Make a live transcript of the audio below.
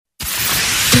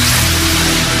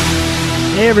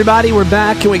Hey everybody, we're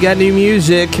back and we got new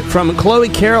music from Chloe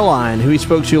Caroline, who we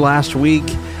spoke to last week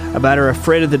about her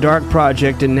Afraid of the Dark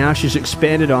project, and now she's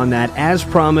expanded on that, as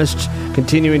promised,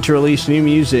 continuing to release new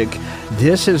music.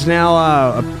 This is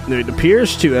now, it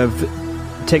appears to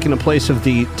have taken the place of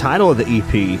the title of the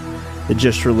EP that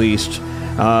just released,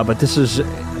 but this is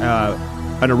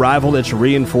an arrival that's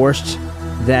reinforced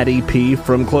that EP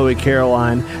from Chloe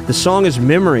Caroline. The song is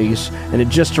Memories, and it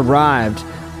just arrived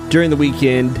during the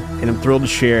weekend, and I'm thrilled to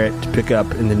share it to pick up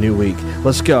in the new week.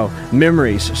 Let's go.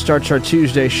 Memories starts our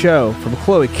Tuesday show from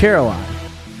Chloe Caroline.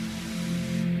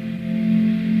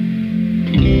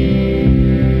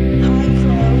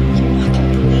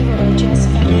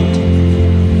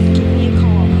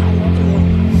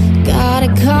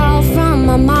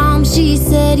 She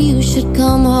said you should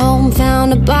come home.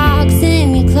 Found a box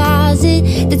in your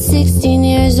closet that's 16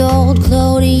 years old.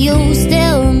 Chloe, you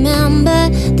still remember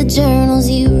the journals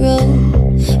you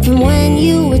wrote from when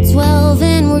you were 12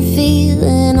 and were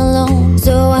feeling alone.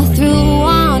 So I threw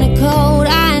on a coat,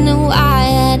 I knew I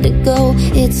had to go.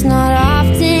 It's not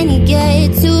often you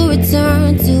get to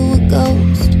return to a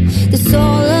ghost, the soul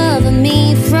of a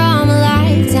me from a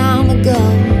lifetime ago.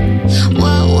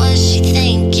 What was she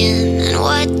thinking, and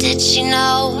what did she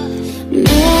know?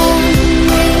 Memories,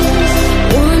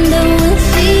 wonder when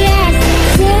she has to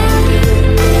tell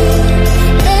me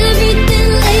everything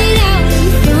laid out in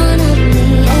front of me.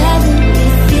 Every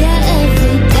fear,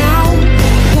 every doubt.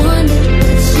 Wonder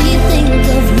what she think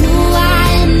of who I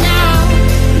am now.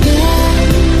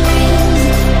 Memories,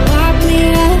 walk me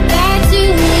right back to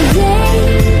the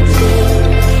days.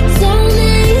 So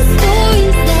many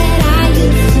stories that I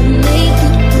used to make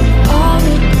up all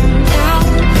written down.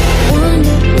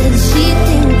 Wonder what she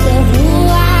think of who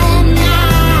I am now.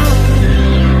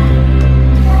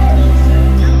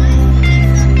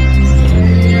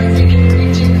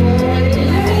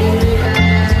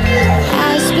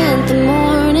 I spent the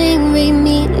morning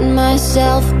re-meeting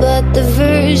myself, but the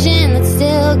version that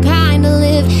still kinda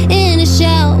lived in a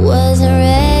shell wasn't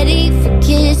ready for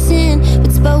kissing,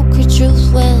 but spoke her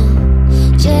truth well.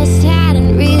 Just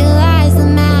hadn't realized the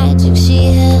magic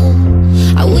she held.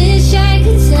 I wish I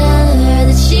could tell her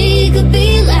that she could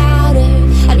be louder,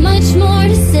 had much more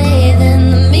to say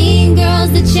than the mean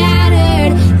girls that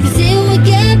chattered. 'Cause it would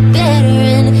get better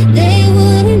and they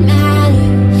wouldn't matter.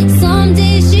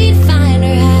 Someday she'd find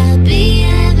her happy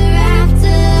ever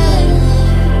after.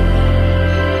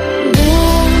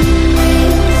 Memories,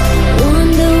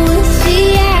 wonder what she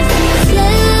has to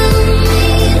tell me.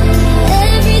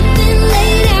 Everything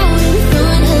laid out in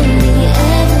front of me.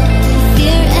 Every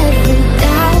fear, every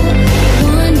doubt.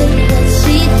 Wonder what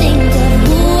she think of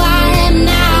who I am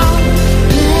now.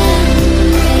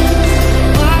 Memories,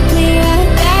 walk me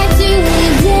right back to the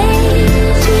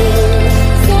days.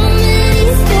 So many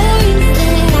stories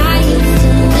that I used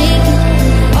to make up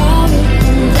all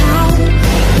written down.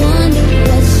 Wonder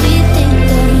what she think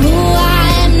of who I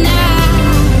am now.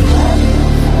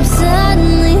 I'm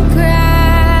suddenly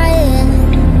crying,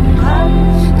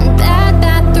 and that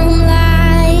bathroom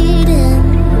lighting,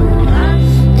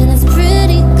 and it's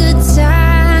pretty good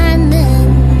timing,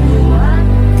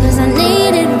 'cause I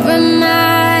needed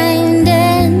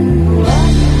reminding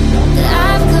that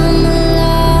I've come a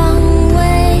long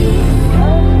way,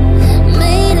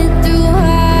 made it through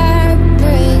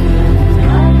heartbreak.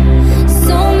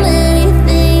 So many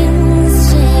things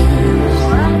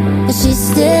change, but she's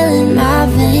still in my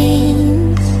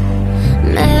veins.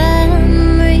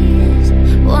 Memories,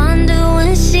 wonder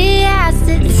when she has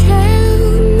to tell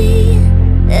me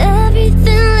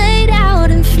everything laid out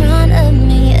in front of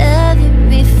me.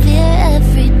 Every fear,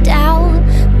 every doubt.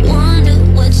 Wonder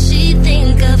what she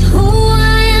think of who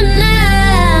I am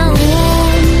now.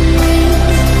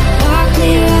 Memories, walk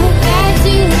me right back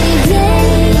to the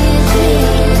days.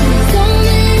 So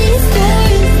many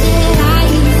stories that I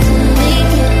used to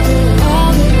make up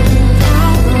all written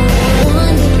down.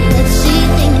 Wonder what she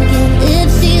thinking, if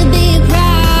she'll be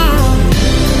proud.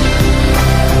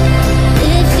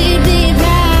 If she'd be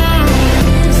proud.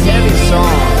 Heavy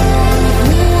song.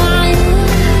 Who I am.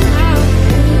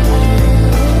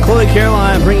 Chloe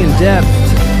Caroline bringing depth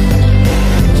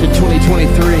to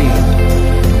 2023.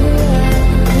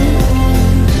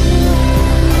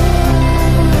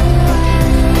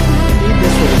 Need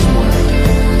this one this morning.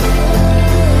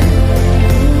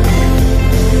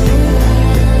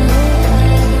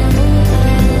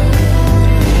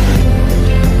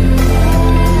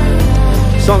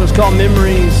 The song is called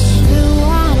Memories. Threw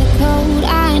on a coat,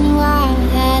 I knew I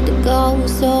had to go.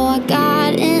 So I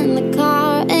got in the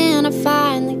car and I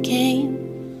finally came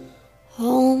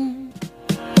home.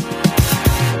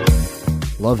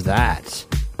 Love that.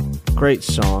 Great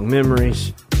song,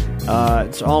 Memories.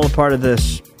 It's all a part of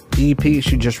this EP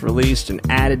she just released and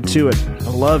added to it. I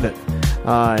love it.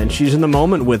 And she's in the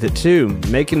moment with it too,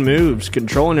 making moves,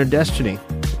 controlling her destiny.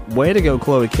 Way to go,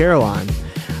 Chloe Caroline.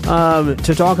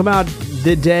 To talk about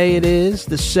the day it is,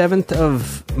 the 7th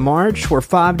of March. We're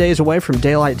 5 days away from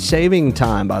daylight saving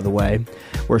time, by the way.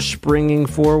 We're springing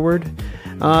forward.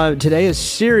 Today is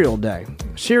cereal day.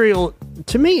 Cereal,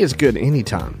 to me, is good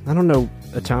anytime. I don't know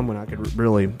a time when I could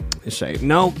really say,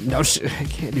 no, I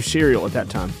can't do cereal at that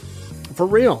time. For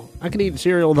real, I could eat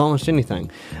cereal with almost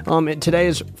anything. Today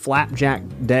is Flapjack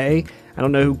Day. I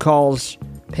don't know who calls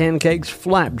pancakes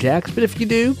flapjacks, but if you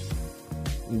do,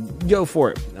 go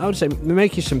for it. I would say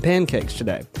make you some pancakes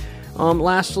today.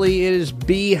 Lastly, it is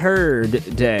Be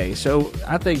Heard Day. So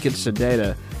I think it's a day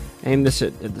to aim this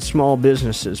at the small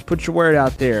businesses. Put your word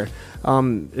out there.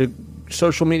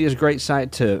 Social media is a great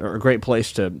a great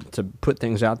place to put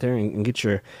things out there and get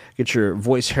your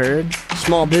voice heard.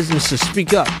 Small businesses,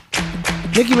 speak up.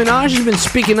 Nicki Minaj has been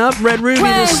speaking up. Red Ruby,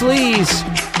 the Sleaze.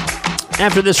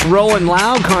 After this Rollin'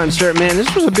 Loud concert, man,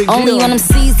 this was a big deal. Only on them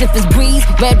C's if it's breeze.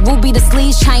 Red Ruby, the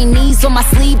Sleaze, Chinese on my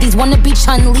sleeve. These wanna be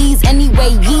Chun-Lees anyway,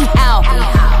 yee-how.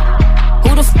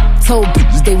 Who the told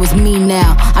bitches they was me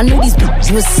now? I knew these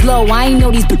bitches was slow, I ain't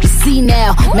know these bitches see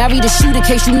now. Married a shooter in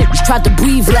case you niggas tried to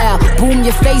breathe loud. Boom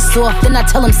your face off, then I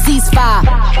tell them ceasefire.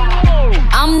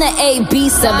 I'm the AB,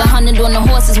 700 on the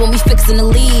horses when we fixin' to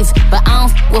leave. But I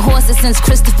don't f with horses since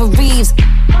Christopher Reeves.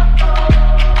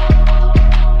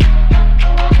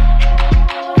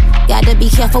 Gotta be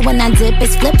careful when I dip,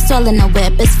 it's flips all in the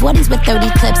whip. It's 40s with 30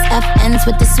 clips, FNs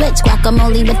with the switch,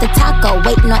 guacamole with the taco,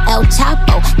 waiting on El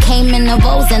Chapo. Came in the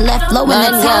rolls and left low in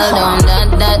the Tahoe.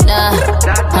 Da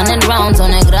 100 rounds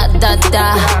on a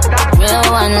grat-da-da. Real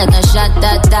one like a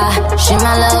shot-da-da. She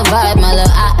my little vibe, my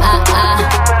little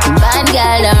ah-ah-ah. Bad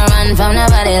girl don't run from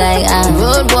nobody like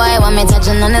rude boy want me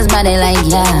touching on his body like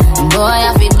boy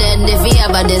I feel dead if he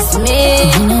ever diss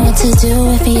me. You know what to do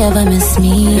if he ever miss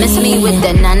me. Miss me with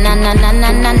the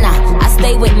na-na-na-na-na-na-na. I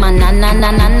stay with my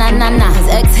na-na-na-na-na-na-na. His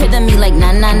ex hitting me like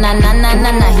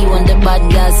na-na-na-na-na-na-na. He want the bad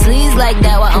girl sleaze like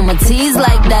that, well I'ma tease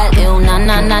like that. Ew,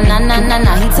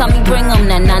 na-na-na-na-na-na-na. He tell me bring him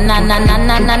that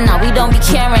na-na-na-na-na-na-na. We don't be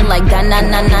caring like that,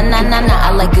 na-na-na-na-na-na.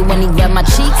 I like it when he grab my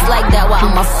cheeks like that, well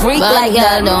I'm a freak like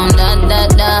that. Da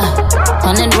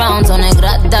 100 rounds on a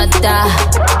grat-da-da.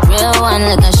 Real one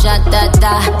like a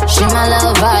shot-da-da. She my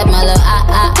little vibe, my little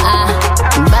ah-ah-ah.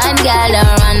 Bad girl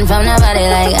don't run from nobody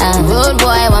like rude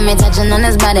boy want me touching on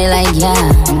his body like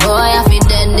boy I feel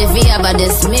dead if he ever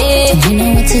diss me. You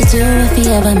know what to do if he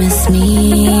ever miss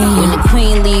me. When the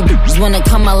queen leave, bitches wanna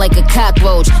come out like a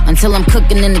cockroach. Until I'm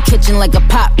cooking in the kitchen like a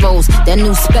pot roast. That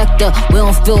new Spectre, we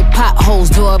don't fill potholes.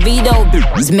 Dorito,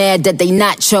 bitches mad that they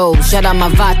nachos. Shout out my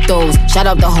vatos, shout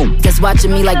out the hoe that's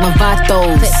watching me like my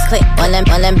vatos. Click, all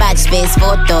them batch space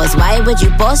photos. Why would you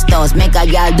post those? Make I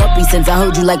got dumpy since I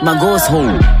heard you like my ghost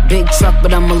hole. Big truck,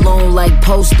 but I'm alone like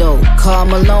Posto. Call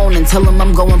Malone and tell him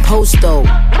I'm going Posto.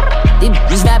 These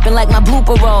bitches rapping like my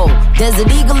blooper roll.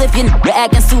 Desert Eagle if you're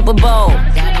acting Super Bowl.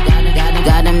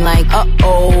 Got him like,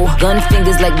 uh-oh. Gun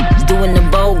fingers like doing the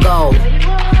BOGO.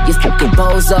 You fucking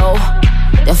bozo.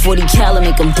 That 40 cal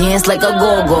make him dance like a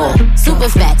go-go. Super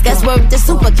facts, that's worth the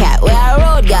super cat. Where I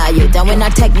rode, got you down when I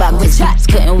tech back with shots.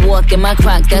 Couldn't walk in my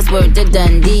Crocs, that's worth the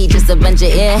Dundee. Just a bunch of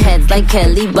airheads like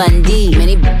Kelly Bundy.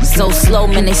 Many bitches so slow,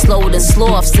 man, they slower than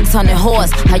sloth. 600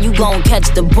 horse, how you gon'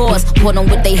 catch the boss? Put them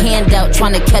with they hand out,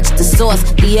 trying to catch the sauce.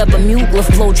 The Bermuda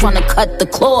flow, trying to cut the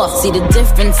cloth. See the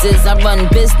differences, I run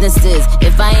businesses.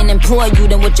 If I ain't employ you,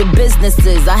 then what your business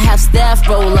is? I have staff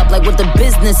roll up like what the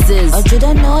business is. Oh, you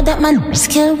don't know that my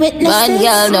kill witnesses.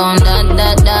 Bad girl don't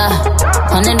da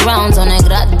 100 rounds on a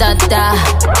grat-da-da.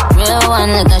 Real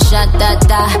one like a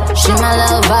shot-da-da. She my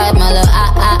little vibe, my little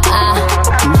ah-ah-ah.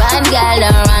 Bad girl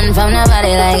don't run from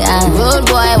nobody like rude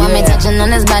boy want me touching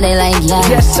on his body like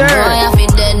Yes sir. Boy I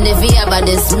feel dead if he ever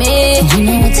diss me. You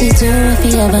know what to do if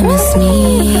he ever miss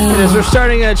me. And as we're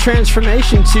starting a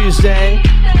Transformation Tuesday,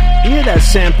 you hear that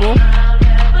sample?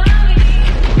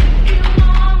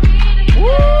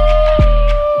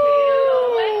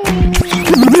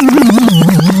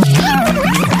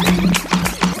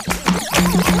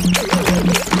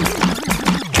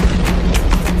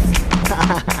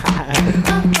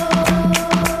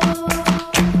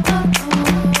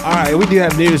 Alright, we do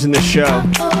have news in this show,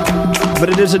 but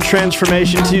it is a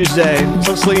Transformation Tuesday,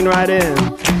 so let's lean right in.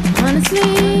 Honestly,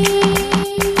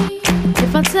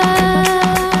 if I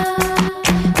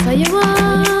tell you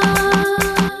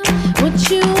what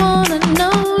you wanna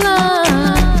know,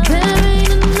 love, there ain't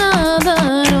another,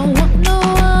 don't want no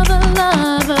other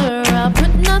lover. I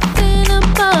put nothing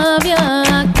above you,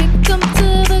 I kick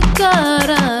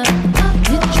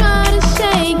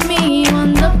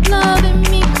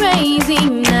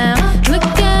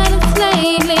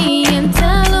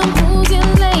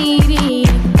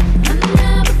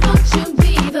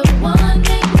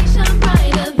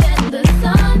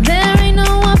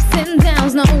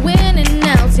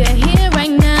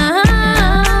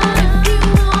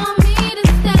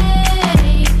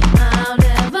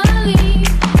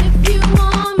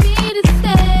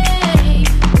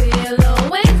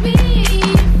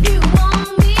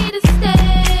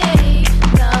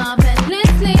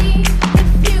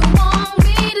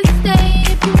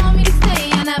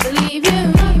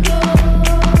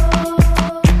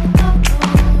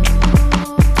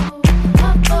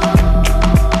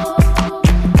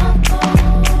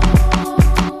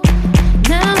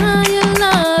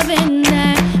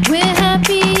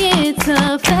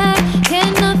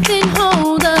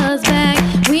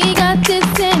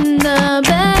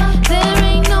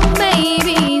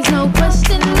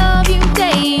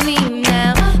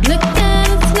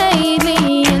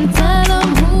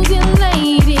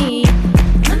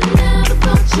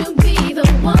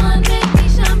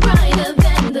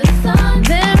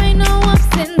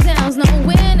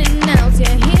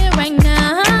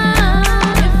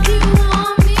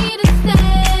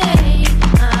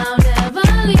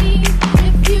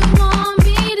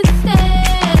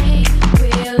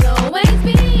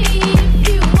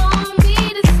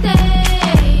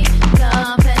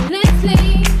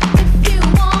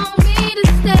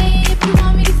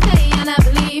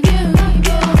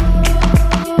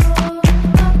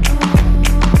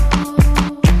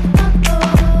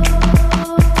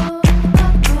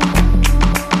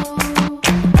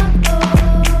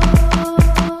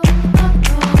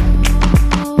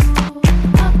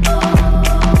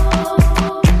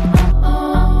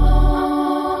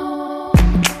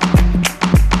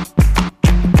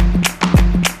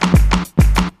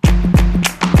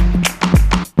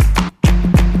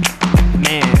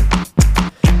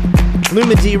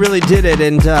she really did it,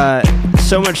 and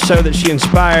so much so that she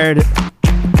inspired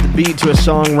the beat to a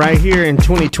song right here in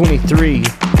 2023.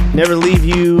 Never Leave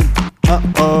You.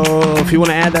 Uh-oh. If you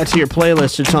want to add that to your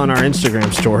playlist, it's on our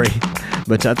Instagram story.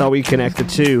 But I thought we'd connect the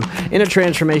two in a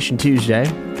Transformation Tuesday.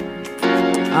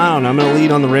 I don't know, I'm going to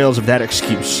lead on the rails of that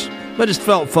excuse. But it just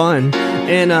felt fun,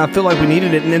 and I feel like we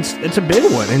needed it, and it's a big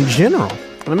one in general.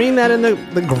 I mean that in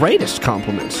the greatest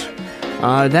compliments.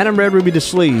 That and Red Ruby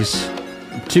DeSleaze.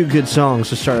 Two good songs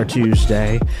to start our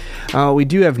Tuesday. We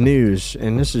do have news,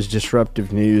 and this is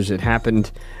disruptive news. It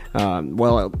happened,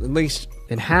 at least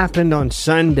it happened on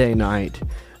Sunday night,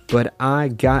 but I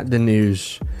got the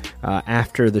news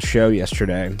after the show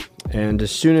yesterday, and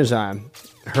as soon as I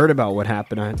heard about what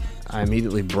happened, I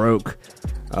immediately broke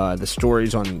the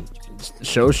stories on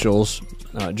socials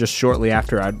just shortly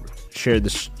after I shared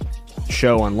this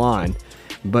show online.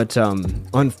 But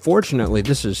unfortunately,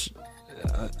 this is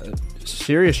a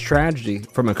serious tragedy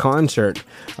from a concert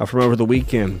from over the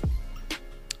weekend.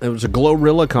 It was a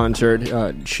Glorilla concert.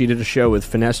 She did a show with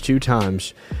Finesse 2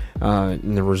 times,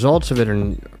 and the results of it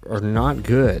are not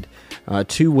good.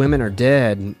 2 women are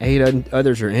dead, and 8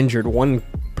 others are injured, 1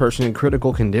 person in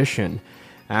critical condition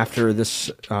after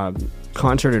this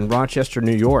concert in Rochester,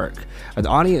 New York. The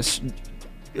audience,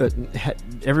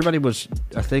 everybody was,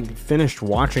 I think, finished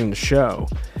watching the show,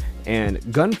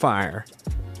 and gunfire.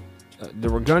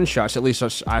 There were gunshots, at least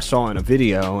I saw in a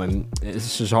video, and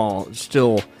this is all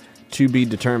still to be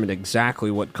determined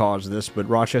exactly what caused this, but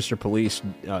Rochester police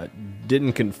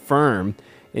didn't confirm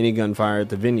any gunfire at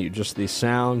the venue. Just the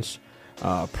sounds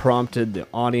prompted the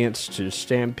audience to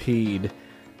stampede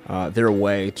their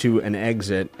way to an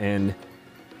exit, and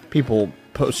people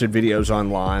posted videos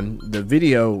online. The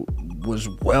video was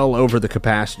well over the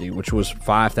capacity, which was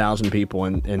 5,000 people,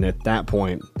 and at that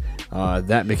point,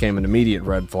 that became an immediate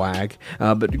red flag.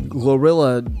 But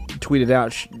Glorilla tweeted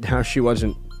out how she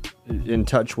wasn't in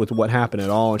touch with what happened at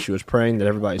all, and she was praying that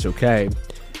everybody's okay.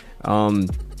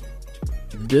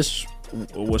 This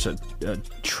was a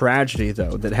tragedy,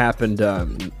 though, that happened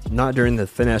not during the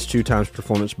Finesse 2 times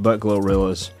performance, but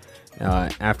Glorilla's.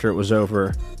 After it was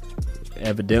over,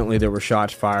 evidently there were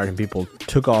shots fired, and people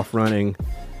took off running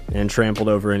and trampled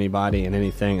over anybody and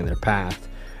anything in their path.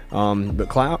 But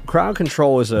crowd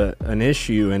control is an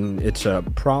issue, and it's a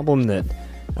problem that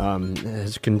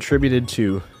has contributed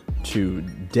to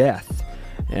death,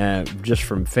 just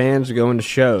from fans going to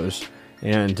shows,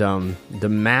 and the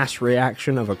mass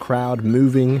reaction of a crowd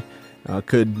moving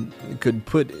could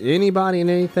put anybody and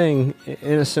anything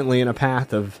innocently in a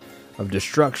path of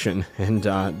destruction, and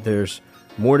there's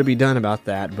more to be done about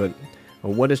that. But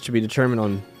what is to be determined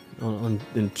on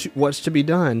what's to be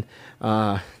done,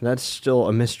 that's still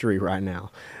a mystery right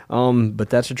now. But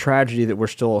that's a tragedy that we're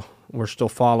still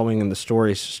following, and the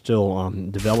story's still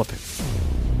developing.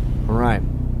 All right,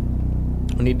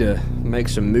 we need to make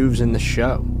some moves in the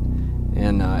show,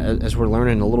 and as we're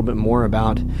learning a little bit more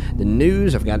about the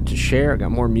news I've got to share, I've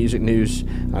got more music news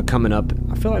coming up.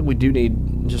 I feel like we do need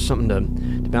just something to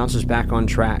bounce us back on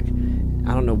track.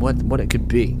 I don't know what it could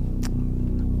be.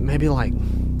 Maybe a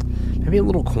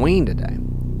little Queen today.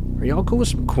 Are y'all cool with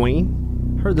some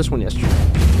Queen? Heard this one yesterday.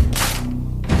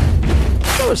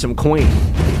 Let's go with some Queen.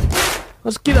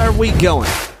 Let's get our week going.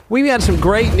 We had some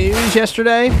great news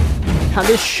yesterday. How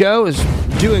this show is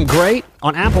doing great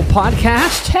on Apple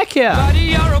Podcasts. Heck yeah. Buddy,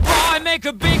 you're a boy, make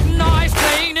a big noise,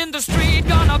 playing in the street,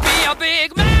 gonna be a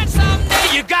big man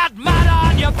someday. You got mud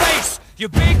on your face, you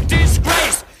big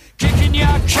disgrace, kicking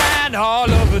your can all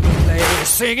over the place,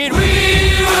 singing, we will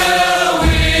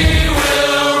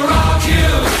rock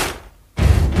you.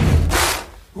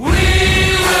 We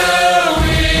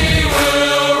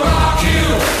will rock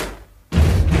you.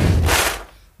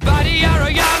 Buddy, you're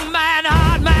a young man,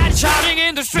 hard man, shouting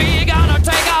in the street, you're gonna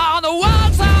take on the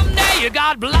world someday. You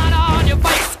got blood on your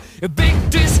face, a big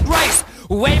disgrace,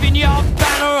 waving your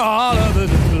banner all over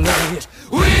the place.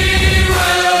 We will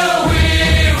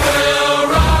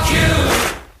rock you.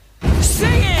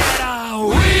 Sing it out.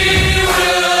 We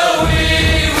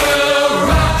will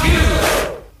rock you.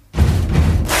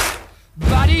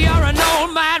 Buddy, you're an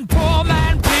old man, poor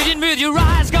man, pleading with your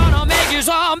eyes, gonna make you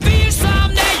zombie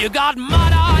someday. You got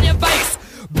mud on your face,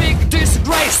 big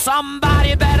disgrace,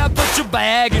 somebody better put your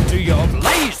bag into your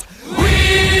place.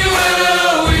 We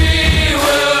will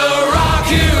rock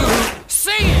you.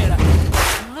 Sing it.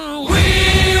 We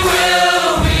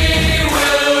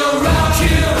will rock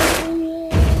you.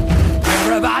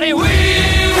 Everybody, we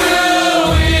will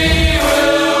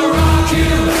rock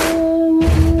you.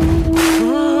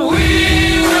 We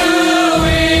will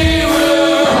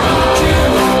rock you.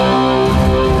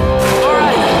 All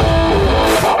right.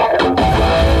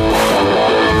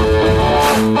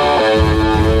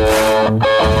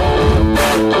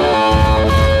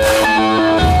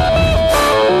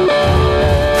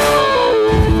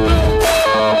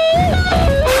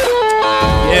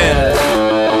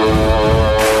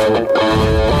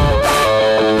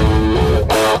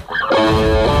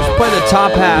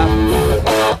 top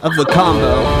half of the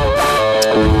combo.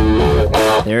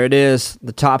 There it is,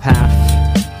 the top half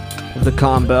of the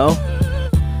combo.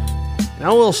 And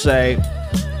I will say,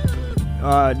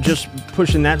 just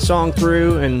pushing that song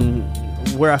through and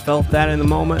where I felt that in the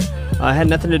moment had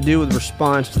nothing to do with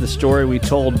response to the story we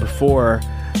told before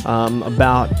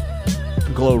about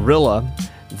Glorilla,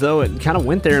 though it kind of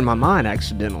went there in my mind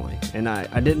accidentally, and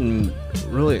I didn't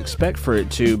really expect for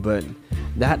it to, but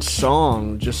that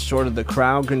song, just sort of the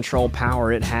crowd control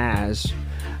power it has,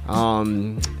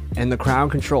 and the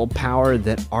crowd control power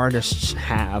that artists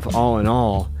have, all in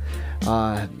all,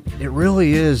 it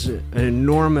really is an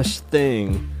enormous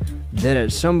thing that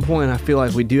at some point I feel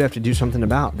like we do have to do something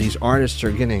about. These artists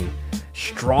are getting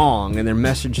strong, and their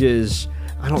messages,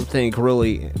 I don't think,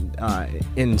 really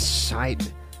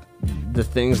incite the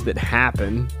things that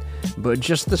happen, but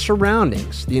just the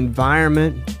surroundings, the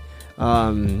environment,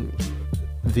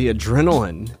 the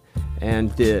adrenaline,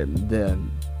 and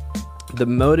the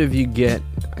motive you get,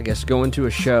 I guess, going to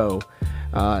a show.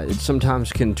 It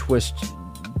sometimes can twist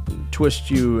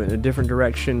you in a different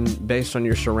direction based on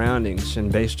your surroundings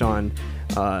and based on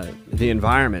the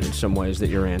environment in some ways that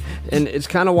you're in. And it's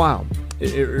kind of wild.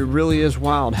 It really is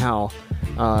wild how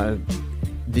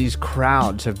these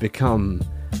crowds have become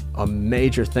a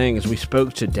major thing. As we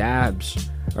spoke to Dubs,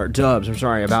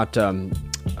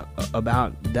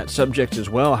 about that subject as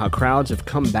well, how crowds have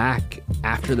come back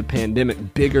after the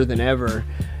pandemic bigger than ever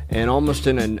and almost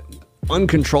in an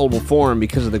uncontrollable form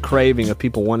because of the craving of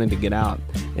people wanting to get out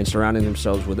and surrounding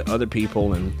themselves with other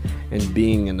people and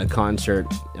being in the concert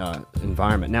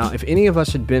environment. Now, if any of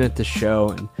us had been at this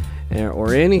show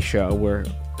or any show where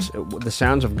the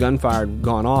sounds of gunfire had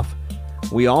gone off,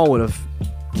 we all would have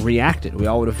reacted. We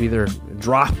all would have either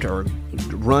dropped or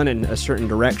run in a certain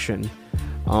direction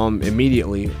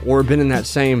immediately, or been in that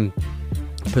same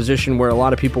position where a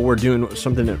lot of people were doing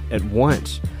something at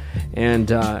once.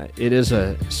 And it is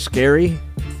a scary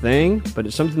thing, but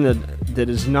it's something that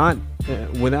is not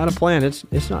without a plan.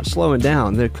 It's not slowing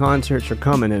down. The concerts are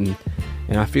coming, and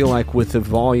I feel like with the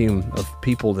volume of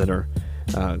people that are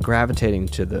gravitating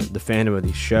to the fandom of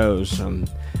these shows,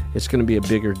 it's going to be a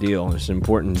bigger deal. It's an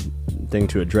important thing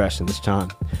to address in this time.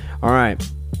 All right,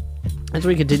 as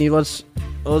we continue, let's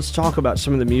talk about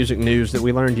some of the music news that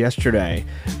we learned yesterday.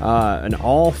 An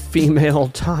all-female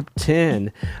top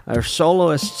 10. Our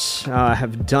soloists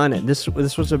have done it. This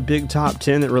was a big top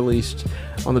 10 that released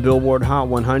on the Billboard Hot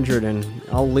 100, and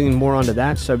I'll lean more onto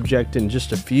that subject in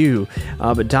just a few.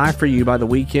 But Die For You by The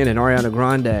Weeknd and Ariana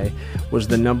Grande was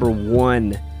the number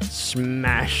one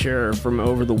smasher from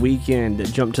over the weekend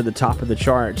that jumped to the top of the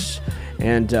charts.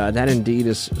 And that indeed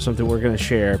is something we're going to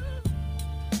share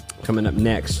coming up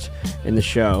next in the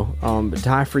show. But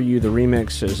Die For You, the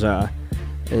remix,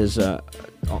 is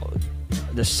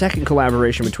the second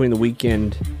collaboration between The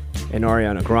Weeknd and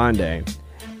Ariana Grande,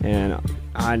 and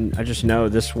I just know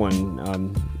this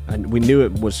one. We knew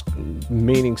it was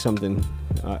meaning something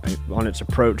on its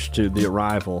approach to The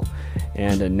Arrival,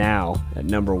 and now at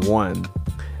number one,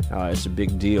 it's a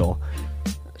big deal.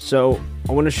 So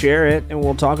I want to share it, and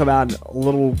we'll talk about a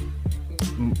little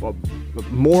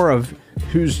more of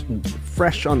who's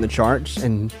fresh on the charts,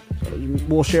 and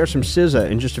we'll share some SZA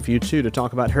in just a few too, to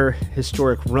talk about her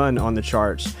historic run on the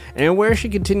charts and where she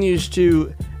continues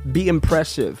to be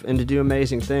impressive and to do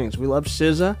amazing things. We love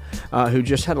SZA, who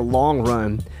just had a long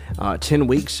run, 10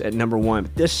 weeks at number one.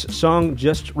 But this song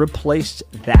just replaced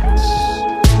that.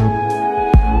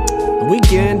 The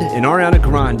Weeknd and Ariana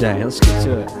Grande. Let's get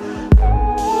to it.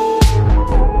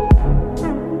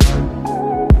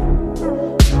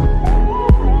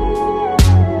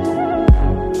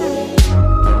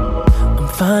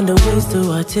 Finding ways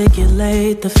to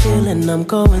articulate the feeling I'm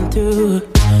going through.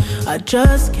 I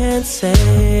just can't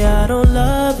say I don't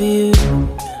love you,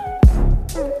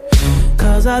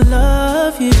 'cause I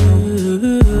love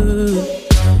you.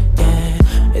 Yeah,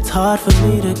 it's hard for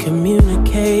me to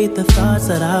communicate the thoughts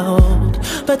that I hold,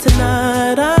 but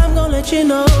tonight I'm gonna let you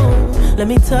know. Let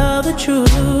me tell the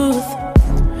truth.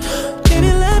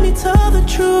 Baby, let me tell the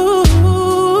truth.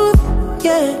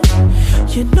 Yeah,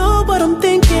 you know what I'm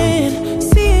thinking.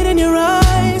 See it in your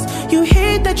eyes. You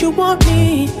hate that you want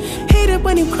me. Hate it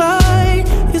when you cry.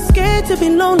 You're scared to be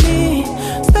lonely,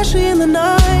 especially in the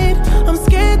night. I'm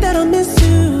scared that I'll miss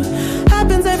you.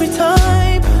 Happens every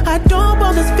time. I don't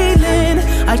want this feeling.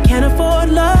 I can't afford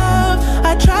love.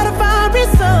 I try to find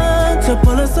reason to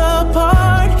pull us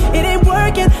apart. It ain't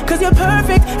working, 'cause you're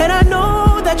perfect, and I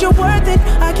know that you're worth it.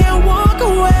 I can't walk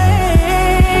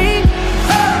away.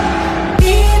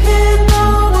 Even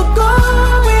though we're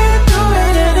going through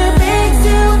it and it makes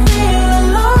you feel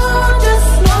alone, just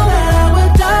know that I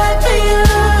would die for you.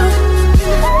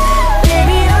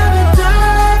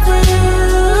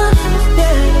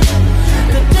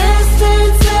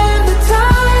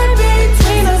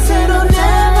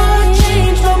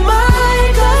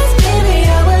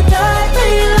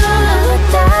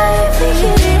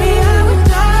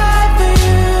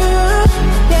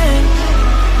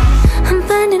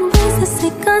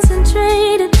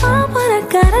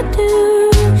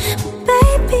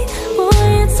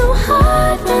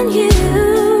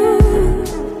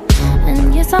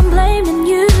 I'm blaming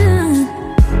you.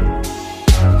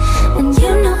 And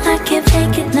you know I can't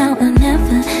fake it now or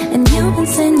never. And you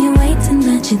insinuating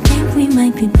that you think we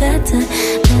might be better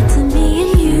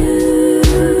me and you.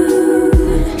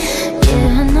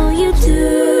 Yeah, I know you do.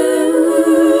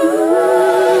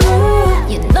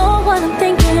 You know what I'm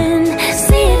thinking,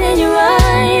 see it in your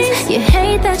eyes. You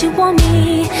hate that you want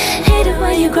me, hate it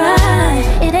when you cry.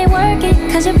 It ain't working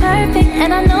cause you're perfect,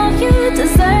 and I know you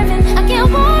deserve it. I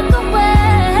can't walk away.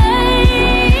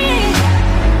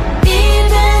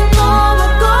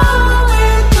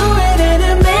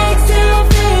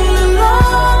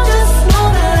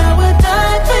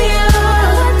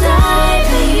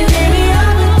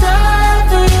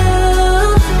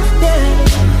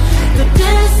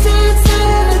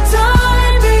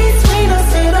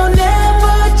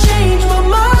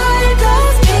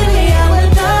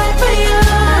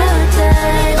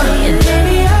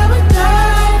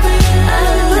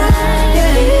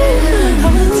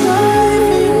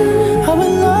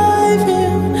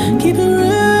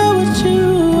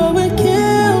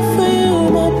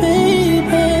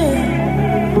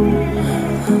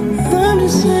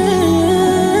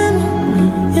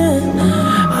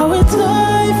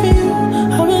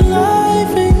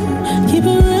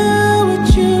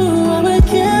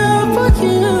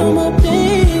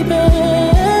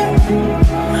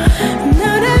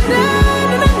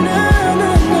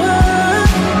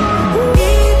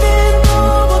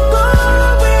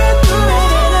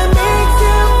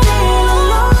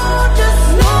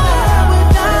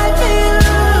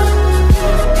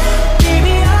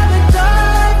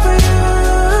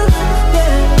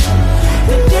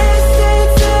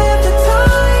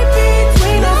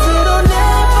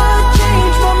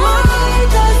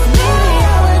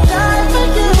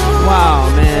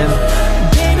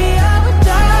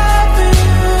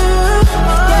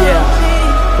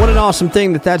 Awesome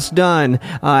thing that's done,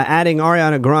 adding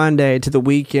Ariana Grande to The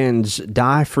Weeknd's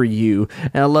Die For You.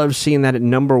 And I love seeing that at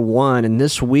number one. And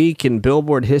this week in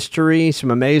Billboard history, some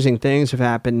amazing things have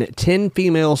happened. 10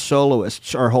 female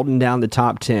soloists are holding down the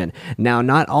top 10. Now,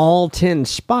 not all 10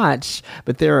 spots,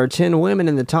 but there are 10 women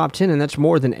in the top 10, and that's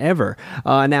more than ever.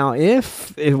 Now,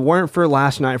 if it weren't for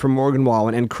Last Night from Morgan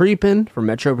Wallen and Creepin' from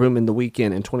Metro Boomin, The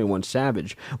Weeknd, and 21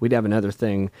 Savage, we'd have another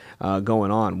thing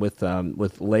going on with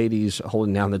ladies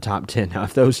holding down the top 10. Now,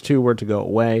 if those two were to go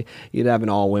away, you'd have an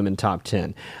all-women top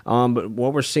 10. But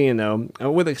what we're seeing, though,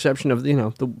 with the exception of,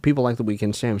 the people like The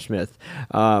Weeknd, Sam Smith,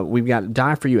 we've got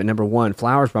Die For You at number 1,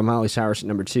 Flowers by Miley Cyrus at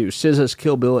number 2, SZA's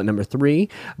Kill Bill at number 3,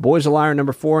 Boys a Liar at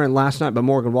number 4, and Last Night by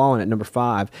Morgan Wallen at number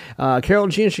 5. Karol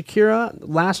G and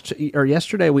Shakira,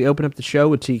 yesterday we opened up the show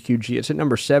with TQG. It's at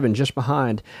number 7, just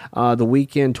behind The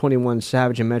Weeknd, 21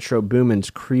 Savage, and Metro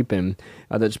Boomin's Creepin',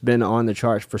 that's been on the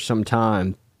charts for some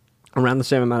time. Around the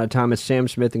same amount of time as Sam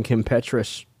Smith and Kim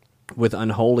Petras with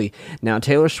Unholy. Now,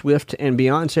 Taylor Swift and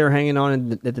Beyonce are hanging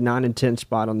on at the 9 and 10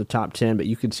 spot on the top 10, but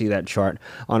you can see that chart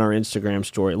on our Instagram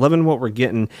story. Loving what we're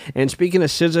getting. And speaking of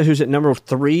SZA, who's at number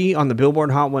 3 on the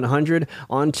Billboard Hot 100,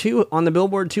 on the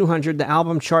Billboard 200, the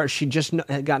album chart, she just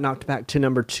got knocked back to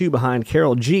number 2 behind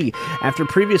Karol G after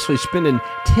previously spending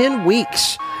 10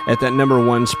 weeks at that number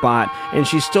 1 spot, and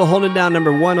she's still holding down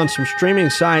number 1 on some streaming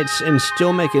sites and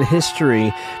still making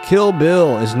history. Kill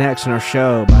Bill is next in our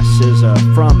show by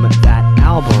SZA from that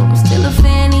album. I'm still a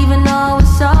fan even though it's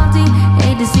salty.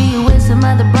 Hate to see you with some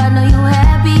other, but know you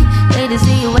happy. Hate to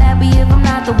see you happy if I'm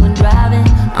not the one driving.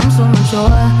 I'm so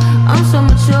mature, I'm so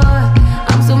mature,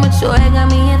 I'm so mature. It got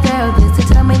me a therapist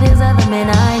to tell me there's other men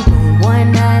I ain't doing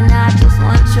one night, I just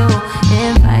want you.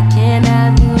 If I can't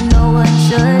have you, no one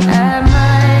should. I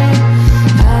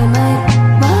might,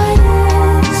 but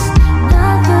it's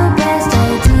not the best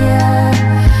idea.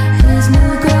 His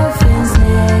new girlfriend's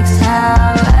next,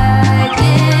 how I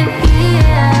get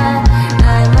here.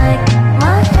 I like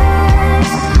my ex,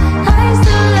 I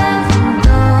still love him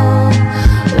though.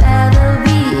 Rather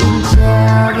be in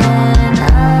jail than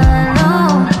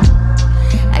alone.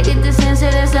 I get the sense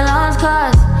that it's a lost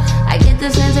cause. I get the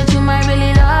sense that you might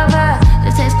really love her.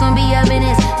 The text gon' be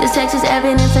evidence, this text is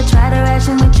evidence. I try to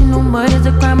ration with you, no murder's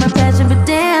a crime of passion. But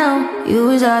damn, you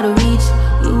was out of reach.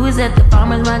 You was at the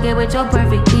farmer's market with your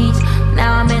perfect peach.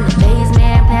 Now I'm in the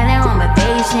basement, planning on my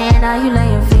patient. Now you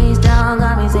laying face down,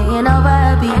 got me singing over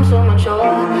a beat. I'm so mature,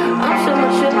 I'm so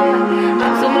mature,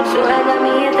 I'm so mature. I got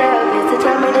me a therapist to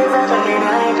tell me there's other men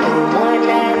I ain't doing one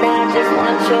night, I just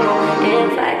want you.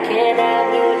 If I can't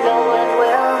have you, no one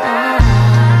will.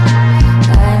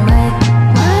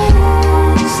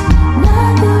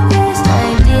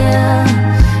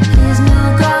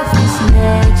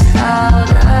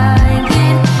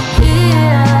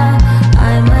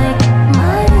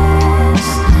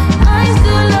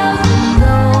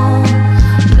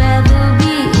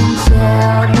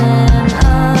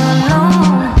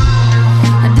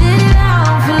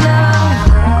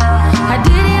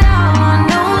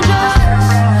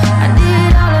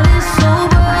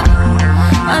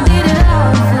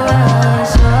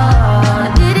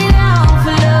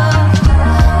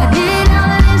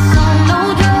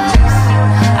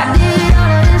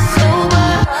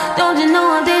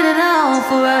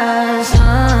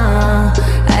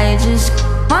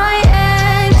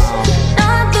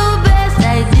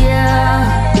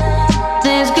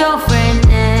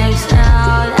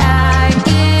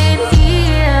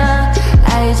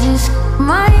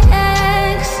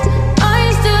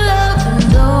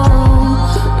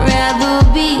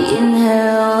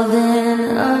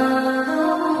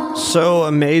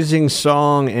 amazing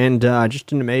song and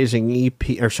just an amazing EP,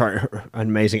 an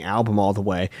amazing album all the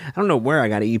way. I don't know where I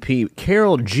got an EP.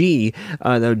 Karol G,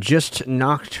 though, just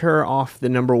knocked her off the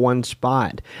number one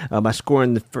spot by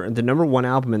scoring the number one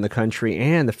album in the country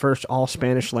and the first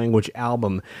all-Spanish language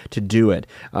album to do it.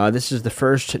 This is the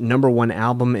first number one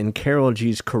album in Karol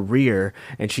G's career,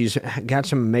 and she's got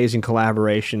some amazing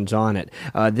collaborations on it.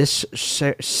 This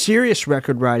serious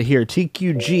record right here,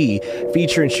 TQG,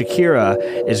 featuring Shakira,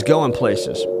 is going places.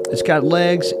 It's got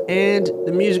legs, and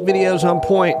the music video's on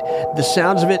point. The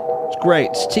sounds of it, it's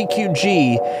great. It's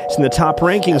TQG. It's in the top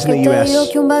rankings in the U.S.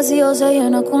 Que un vacío se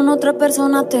llena con otra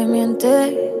persona te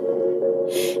miente.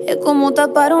 Es como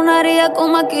tapar una herida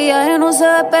con maquillaje, no se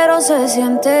ve pero se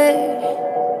siente.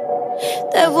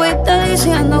 Te fuiste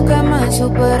diciendo que me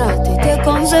superaste y que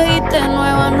conseguiste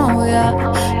nueva novia.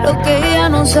 Lo que ella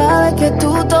no sabe es que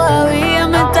tú todavía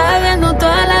me estás viendo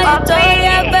toda la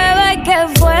historia. Bebé,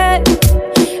 ¿qué fue?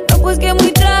 No, pues que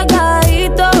muy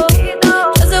tragadito.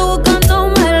 Yo estoy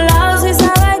buscándome el lado. Si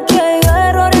sabes que yo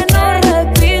errores no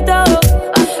repito.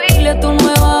 Dile a tu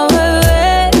nueva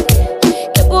bebé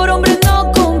que por hombre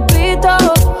no compito.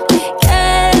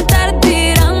 Que estar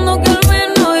tirando que al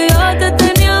menos yo te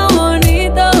tenía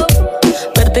bonito.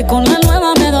 Verte con la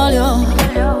nueva me dolió,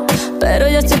 pero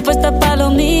ya estoy puesta para lo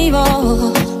mío.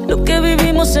 Lo que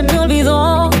vivimos se me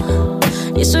olvidó,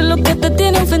 y eso es lo que te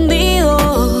tiene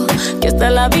ofendido. Que hasta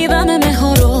la vida me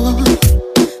mejoró.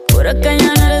 Por acá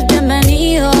ya no eres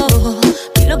bienvenido.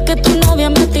 Y lo que tu novia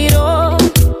me tiró,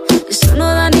 eso no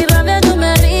da ni rabia, yo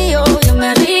me río, yo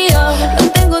me río.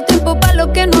 No tengo tiempo para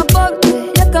lo que no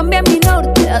aporte. Ya cambié mi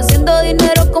norte, haciendo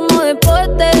dinero como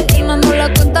deporte. Y mando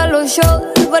la cuenta a los shows,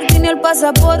 el parking y el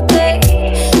pasaporte.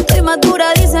 Estoy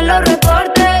madura, dicen los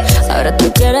reportes. Ahora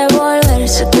tú quieres volver,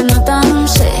 se te nota, no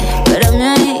sé. Espérame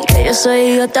ahí, que yo soy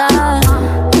idiota.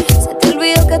 Se te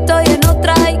olvidó que estoy en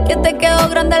otra y que te quedó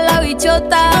grande la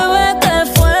bichota. Bebé,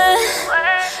 ¿qué fue?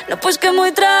 No, pues que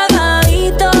muy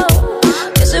tragadito.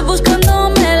 Que estoy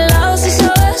buscándome el lado. Si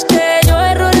sabes que yo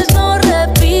errores no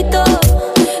repito.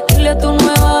 Dile a tu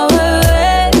nueva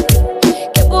bebé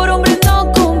que por hombre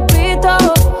no compito.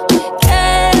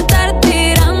 Que estar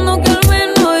tirando que al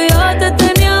menos yo te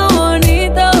tenía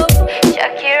bonito.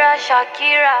 Shakira,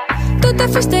 Shakira. Tú te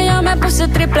fuiste y yo me puse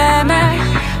triple M.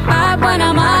 Más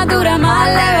buena, más dura, más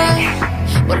leve.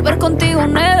 Volver contigo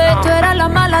nueve. Tú eras la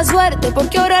mala suerte,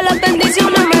 porque ahora las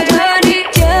bendiciones me llueven. Y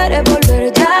quieres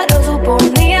volver, ya lo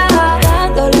suponía.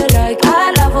 Dándole like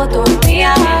a la foto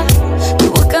mía.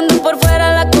 Tú buscando por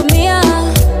fuera la comida.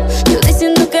 Yo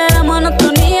diciendo que era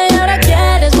monotonía. Y ahora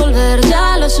quieres volver,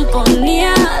 ya lo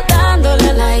suponía.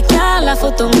 Dándole like a la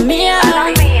foto mía.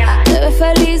 Te ves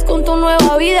feliz con tu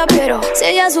nueva vida, pero si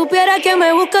ella supiera que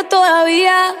me busca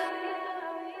todavía.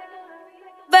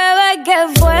 Bebé,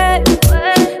 ¿qué fue?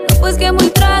 No, pues que muy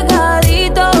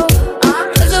tragadito.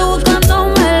 Estoy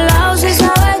buscándome el lado. Si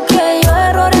sabes que yo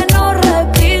errores no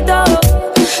repito.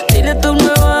 Dile a tu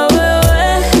nueva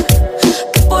bebé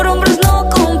que por hombres no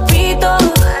compito.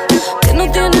 Que no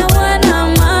tiene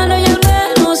buena mano y al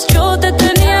menos yo te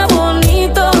tenía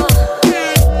bonito.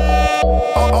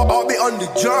 I'll be on the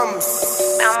drums.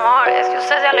 Mi amor, es que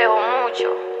usted se alejó mucho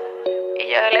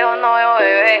y yo de lejos no veo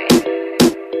bebé.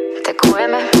 Te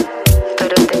cógeme,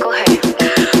 pero te coge.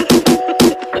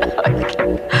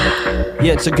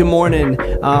 Yeah, it's a good morning.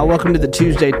 Welcome to the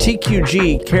Tuesday.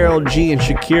 TQG, Karol G, and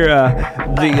Shakira,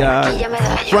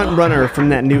 the front runner from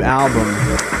that new album.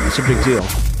 It's a big deal.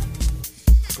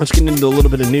 Let's get into a little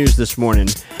bit of news this morning.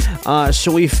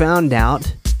 So we found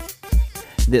out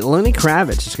that Lenny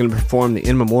Kravitz is going to perform the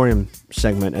In Memoriam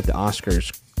segment at the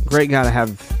Oscars. Great guy to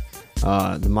have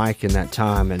the mic in that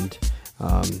time, and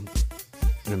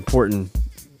an important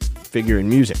figure in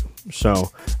music.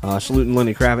 So, saluting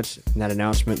Lenny Kravitz in that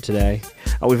announcement today.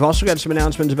 We've also got some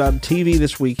announcements about TV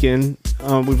this weekend.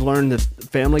 We've learned that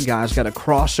Family Guy's got a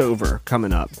crossover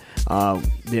coming up.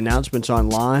 The announcement's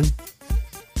online,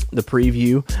 the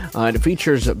preview. It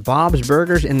features Bob's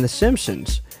Burgers and The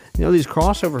Simpsons. You know, these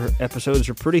crossover episodes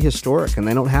are pretty historic, and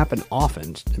they don't happen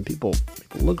often, and people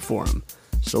look for them.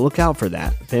 So look out for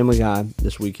that. Family Guy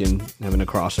this weekend having a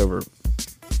crossover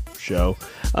show.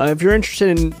 If you're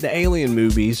interested in the Alien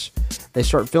movies, they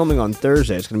start filming on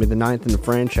Thursday. It's going to be the 9th in the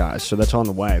franchise, so that's on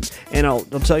the way. And I'll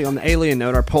tell you on the Alien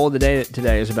note, our poll today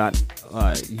is about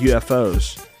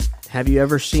UFOs. Have you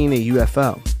ever seen a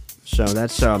UFO? So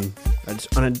that's an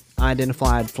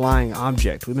unidentified flying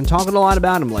object. We've been talking a lot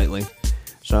about them lately,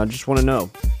 so I just want to know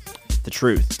the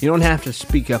truth. You don't have to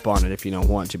speak up on it if you don't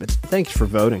want to, but thanks for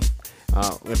voting.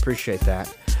 We appreciate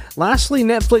that. Lastly,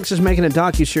 Netflix is making a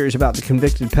docuseries about the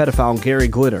convicted pedophile Gary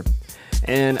Glitter.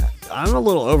 And I'm a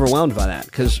little overwhelmed by that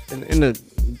because in the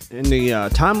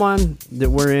timeline that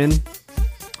we're in,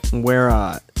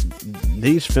 where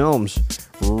these films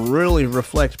really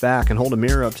reflect back and hold a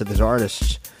mirror up to these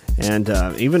artists and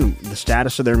even the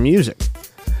status of their music.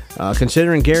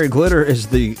 Considering Gary Glitter is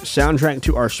the soundtrack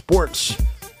to our sports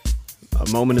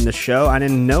moment in the show, I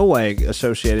in no way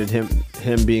associated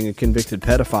him being a convicted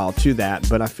pedophile to that,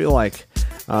 but I feel like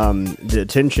the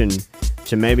attention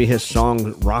to maybe his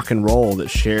song Rock and Roll that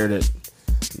shared it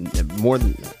more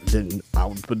than I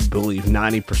would believe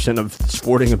 90% of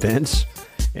sporting events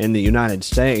in the United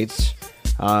States,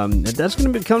 that's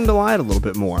going to come to light a little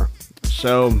bit more.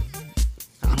 So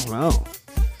I don't know.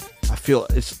 I feel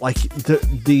it's like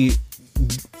the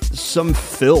some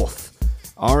filth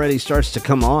already starts to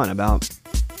come on about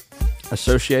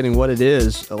associating what it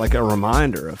is, like a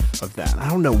reminder of that. I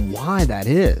don't know why that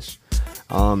is,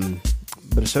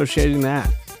 but associating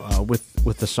that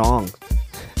with the song.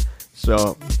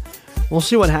 So we'll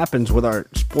see what happens with our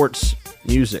sports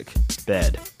music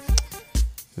bed.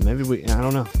 Maybe I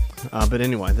don't know. But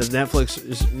anyway, the Netflix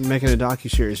is making a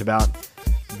docuseries about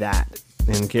that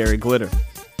and Gary Glitter.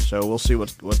 So we'll see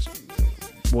what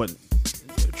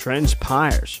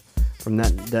transpires from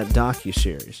that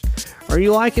docuseries. Are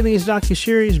you liking these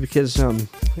docuseries? Because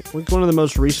one of the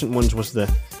most recent ones was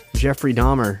the Jeffrey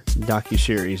Dahmer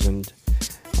docuseries, and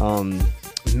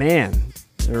man,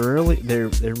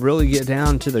 they really get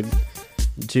down to the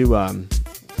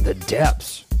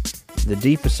depths, the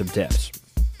deepest of depths.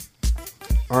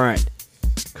 All right,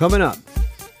 coming up,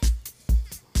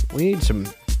 we need some.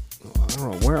 I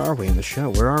don't know, where are we in the show?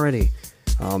 We're already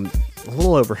a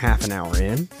little over half an hour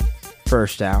in,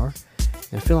 first hour,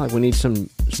 and I feel like we need something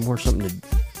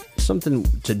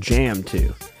to jam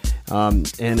to.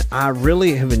 And I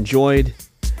really have enjoyed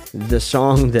the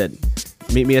song that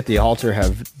Meet Me at the Altar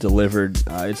have delivered.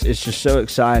 It's just so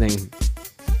exciting.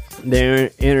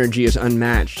 Their energy is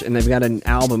unmatched, and they've got an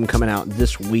album coming out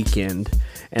this weekend,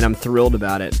 and I'm thrilled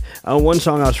about it. One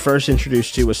song I was first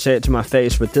introduced to was Say It to My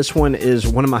Face, but this one is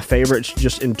one of my favorites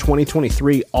just in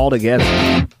 2023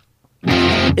 altogether.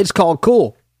 It's called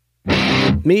Cool.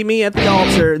 Meet Me at the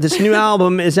Altar. This new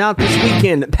album is out this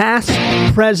weekend. Past,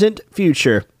 present,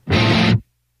 future. I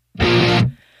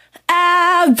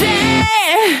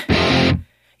bet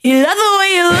you love the way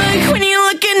you look when you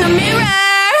look in the mirror,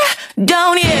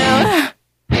 don't you?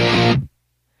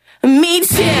 Me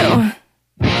too.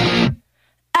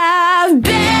 I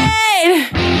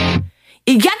bet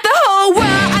you got the whole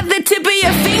world at the tip of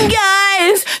your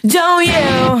fingers, don't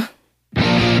you?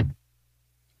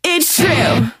 It's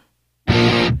true.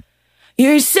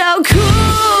 You're so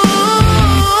cool.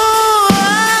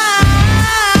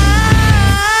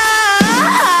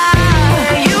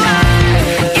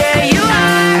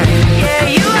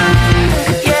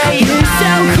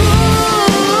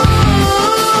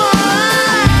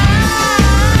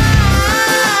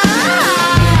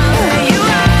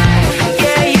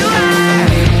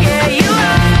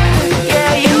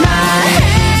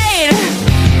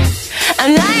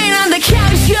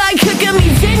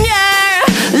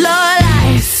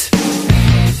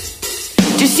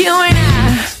 You and I,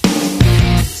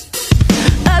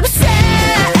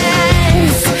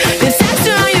 obsessed. The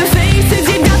tattoo on your face says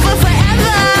you're done for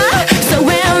forever. So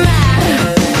am I,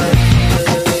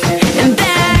 and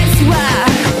that's why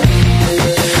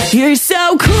you're so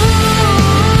cool.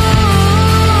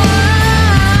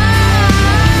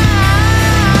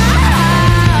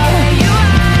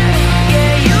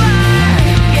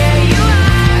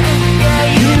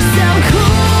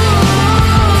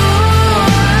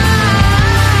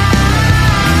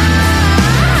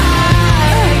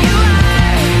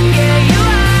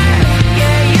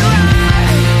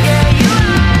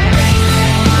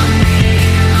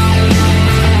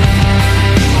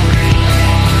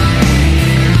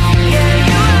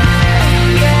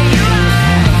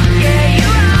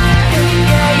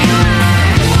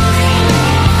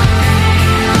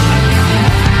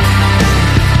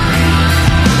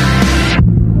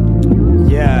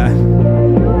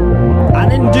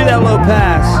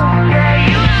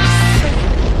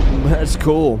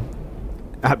 Cool.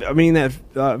 I mean that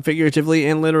figuratively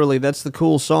and literally. That's the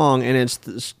Cool song, and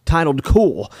it's titled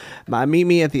Cool by Meet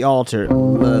Me at the Altar.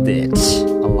 Love it a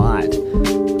lot.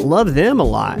 Love them a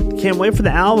lot. Can't wait for the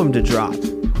album to drop.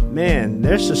 Man,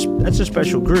 that's a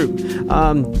special group.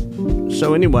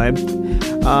 So anyway,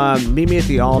 Meet Me at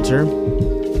the Altar,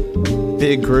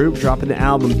 big group, dropping the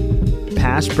album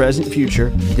Past, Present, Future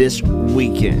this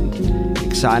weekend.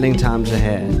 Exciting times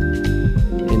ahead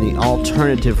in the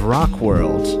alternative rock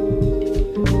world.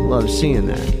 Love seeing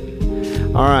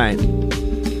that. All right,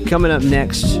 coming up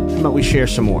next, about we share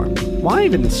some more? Why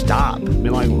even stop? I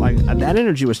mean, like that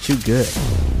energy was too good.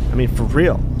 I mean, for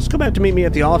real. Let's go back to Meet Me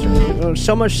at the Altar.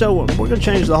 So much so, we're going to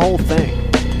change the whole thing.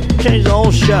 Change the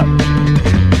whole show.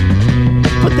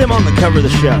 Put them on the cover of the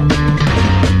show.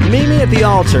 Meet Me at the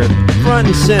Altar, front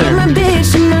and center. My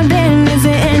bitch in my band is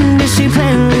an industry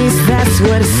plan. At least that's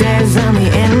what it says on the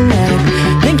internet.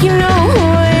 Think you know who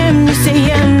I am? You say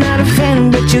you're not a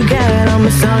fan, but you got all my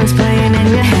songs playing in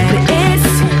your head. It's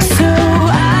so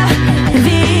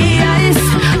obvious.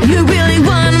 You really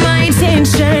want my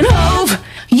attention. Hope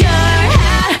you're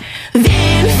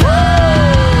having fun.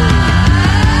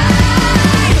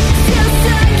 Still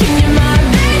stuck in your mind,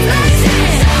 baby.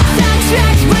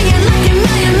 Soundtracks where you're like a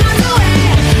million miles away.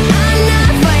 I'm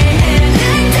not for your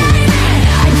entertainment.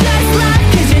 I just laugh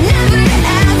 'cause you're never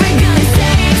ever gonna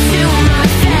say it to my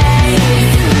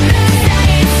face.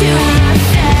 Say it to my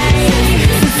face.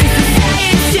 Say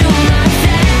it to my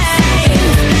face.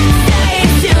 Say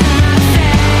it to my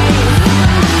face.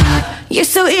 You're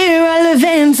so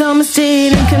irrelevant, almost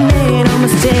didn't commit,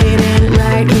 almost didn't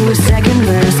write you a second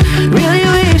verse. Really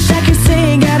wish I could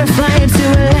say got a flight to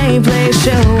LA, play a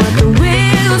show at the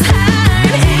wheels high.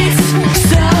 It's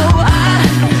so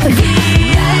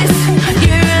obvious.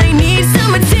 You really need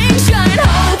some attention.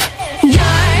 Hope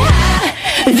you're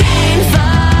having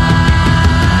fun.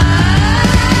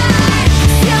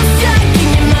 Still stuck in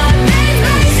your mind,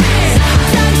 baby.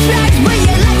 Soundtracks where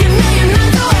you're like a million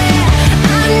miles away.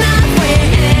 I'm not for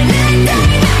your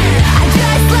entertainment. I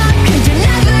just laugh 'cause you're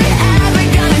never ever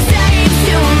gonna say it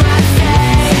to my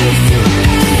face.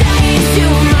 Say it to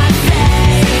my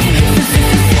face.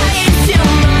 Say it to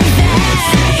my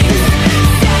face.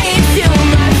 Say it to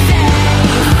my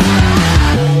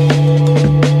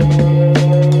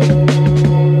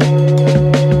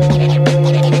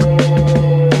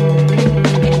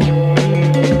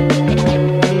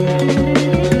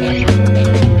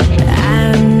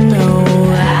I know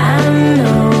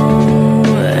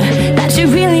that you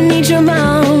really need your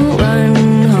mom. Run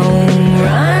home,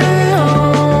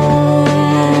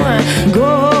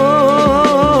 go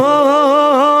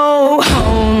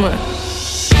home.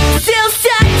 Still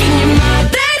stuck in your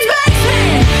mother's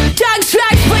basement. Dark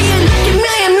tracks where you look a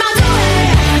million miles away.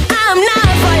 I'm not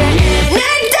for your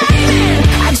entertainment.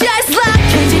 I just laugh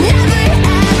 'cause you're never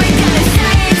ever gonna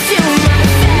say it to my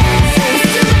face. Say it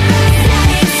to my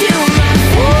face.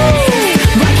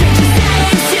 Why can't you say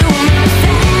it to my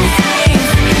face?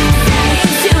 Say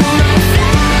it to my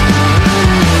face.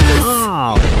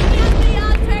 Oh,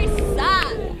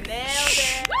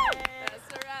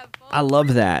 I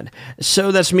love that.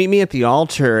 So that's Meet Me at the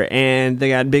Altar, and they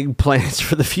got big plans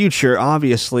for the future,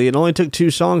 obviously. It only took 2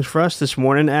 songs for us this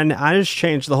morning, and I just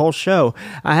changed the whole show.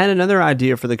 I had another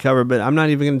idea for the cover, but I'm not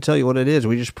even going to tell you what it is.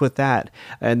 We just put that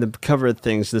in the cover of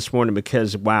things this morning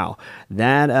because, wow,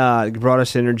 that brought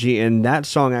us energy, and that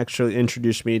song actually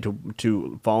introduced me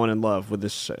to falling in love with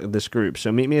this group.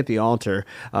 So Meet Me at the Altar.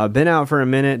 Been out for a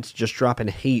minute, just dropping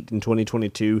heat in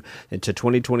 2022 into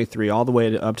 2023, all the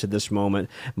way up to this moment,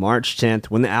 March 10th,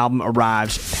 when the album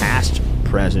arrives, past,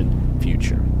 present,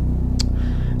 future.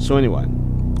 So anyway,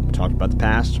 we talked about the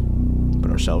past,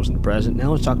 put ourselves in the present.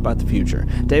 Now let's talk about the future.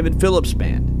 David Phillips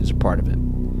Band is a part of it.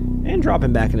 And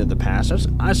dropping back into the past,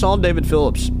 I saw David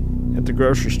Phillips at the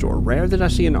grocery store. Rare that I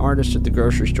see an artist at the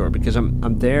grocery store because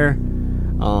I'm there,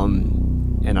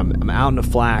 and I'm out in a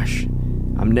flash.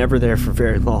 I'm never there for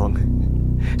very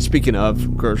long. Speaking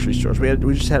of grocery stores, we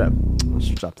just had let's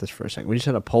stop this for a second. We just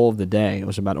had a poll of the day. It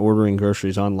was about ordering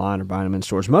groceries online or buying them in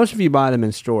stores. Most of you buy them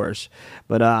in stores,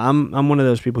 but I'm one of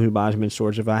those people who buys them in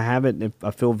stores. If I have it, if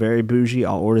I feel very bougie,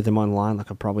 I'll order them online.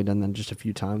 Like I've probably done that just a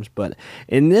few times. But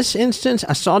in this instance,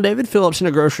 I saw David Phillips in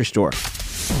a grocery store.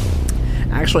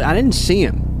 Actually, I didn't see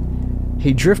him.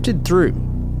 He drifted through,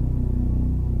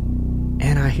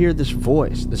 and I hear this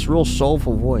voice, this real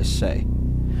soulful voice say,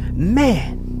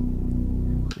 "Man."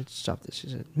 Let's stop this. He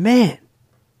said, "Man,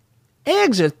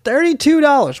 eggs are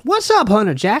 $32. What's up,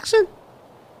 Hunter Jackson?"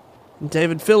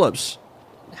 David Phillips,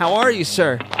 "How are you,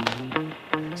 sir?"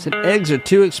 I said, "Eggs are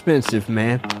too expensive,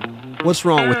 man. What's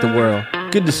wrong with the world?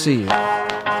 Good to see you."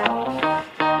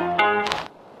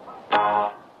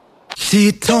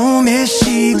 She told me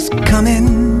she was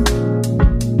coming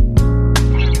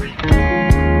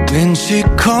when she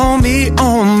called me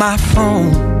on my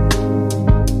phone.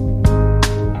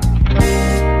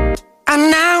 And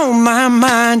now my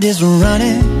mind is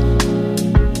running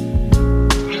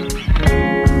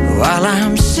while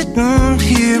I'm sitting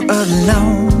here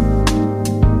alone.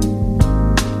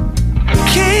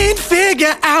 Can't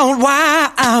figure out why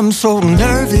I'm so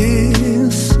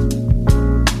nervous.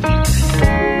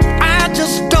 I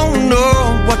just don't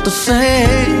know what to say.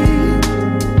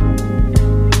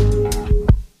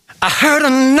 I heard a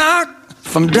knock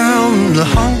from down the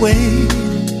hallway,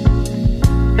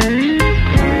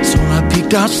 so I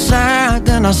peeked outside,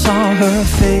 then I saw her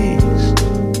face.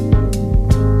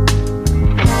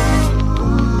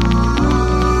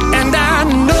 And I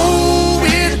know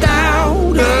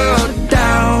without a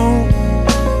doubt,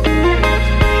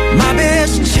 my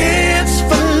best chance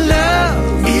for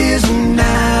love is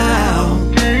now.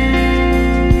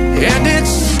 And it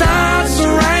starts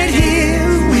right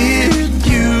here with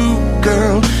you,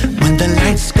 girl, when the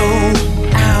lights go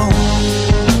out.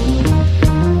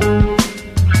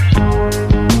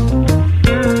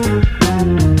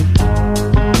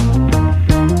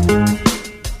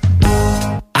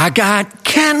 I got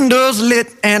candles lit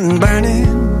and burning,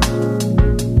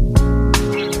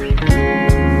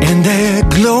 and they're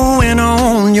glowing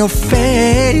on your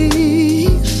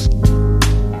face.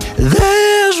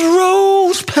 There's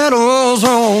rose petals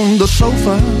on the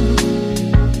sofa,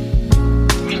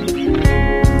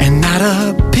 and not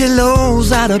a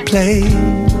pillow's out of place.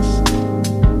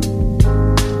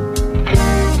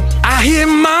 I hear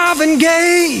Marvin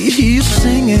Gaye, he's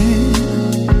singing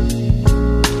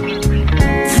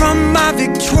from my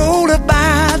Victrola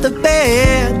by the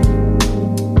bed,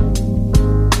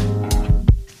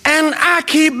 and I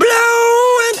keep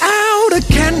blowing out a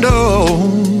candle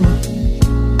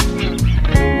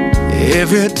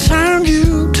every time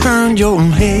you turn your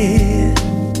head.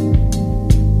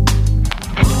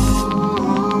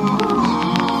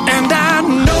 And I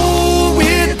know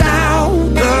without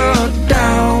a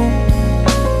doubt,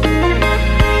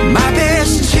 my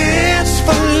best chance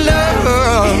for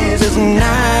love is now.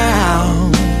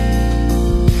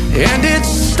 And it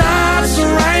starts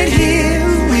right here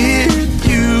with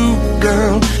you,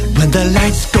 girl, when the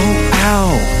lights go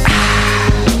out.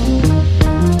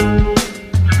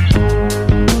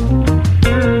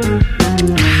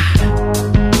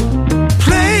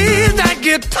 Play that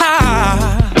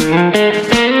guitar.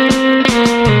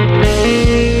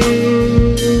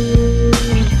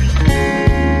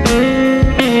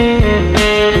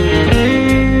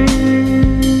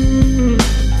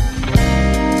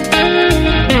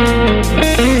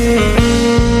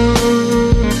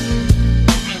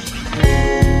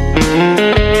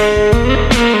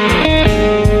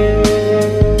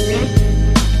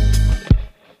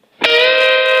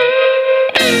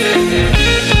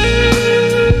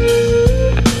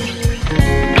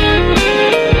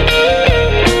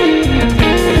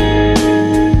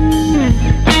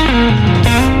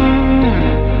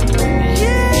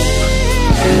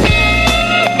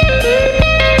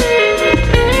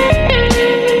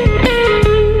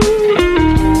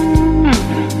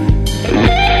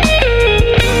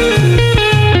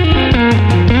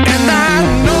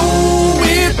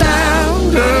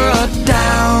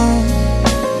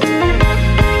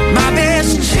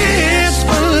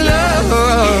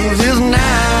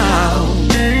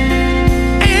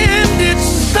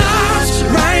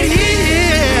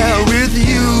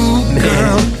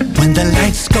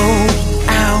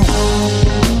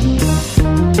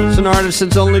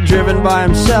 That's only driven by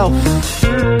himself.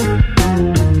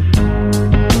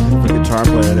 The guitar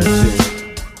player there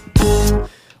too.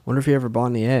 Wonder if he ever bought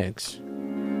any eggs.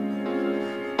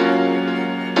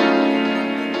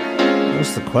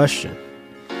 That's the question.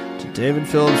 Did David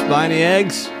Phillips buy any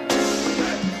eggs?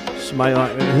 Somebody,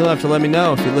 he'll have to let me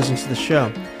know if he listens to the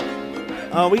show.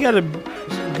 We got a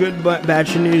good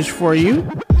batch of news for you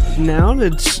now.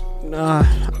 That's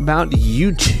about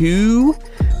U2.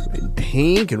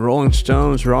 Pink and Rolling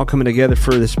Stones are all coming together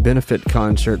for this benefit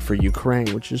concert for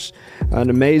Ukraine, which is an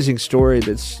amazing story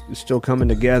that's still coming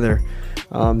together.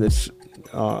 That's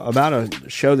about a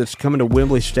show that's coming to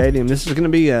Wembley Stadium. This is going to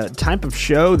be a type of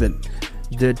show that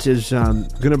is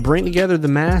going to bring together the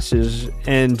masses,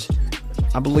 and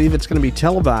I believe it's going to be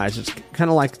televised. It's kind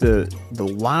of like the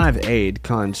Live Aid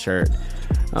concert.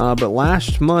 But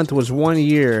last month was 1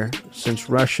 year since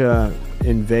Russia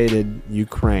invaded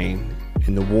Ukraine.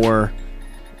 And the war,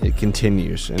 it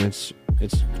continues, and it's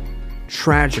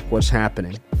tragic what's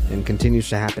happening, and continues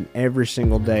to happen every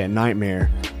single day. A nightmare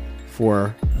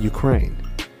for Ukraine,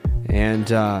 and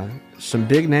some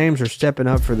big names are stepping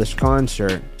up for this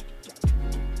concert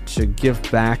to give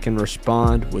back and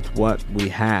respond with what we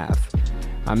have.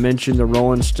 I mentioned the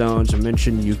Rolling Stones, I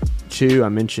mentioned U2, I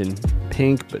mentioned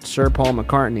Pink, but Sir Paul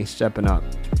McCartney stepping up.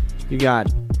 You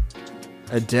got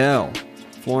Adele,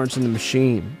 Florence and the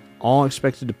Machine, all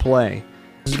expected to play.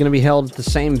 This is going to be held at the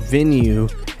same venue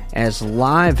as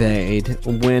Live Aid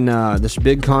when this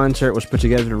big concert was put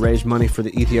together to raise money for the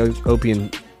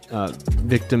Ethiopian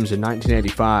victims in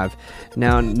 1985.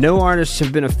 Now, no artists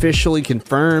have been officially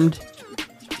confirmed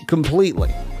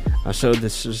completely, so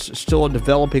this is still a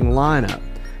developing lineup,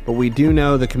 but we do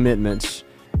know the commitments,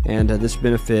 and this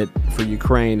benefit for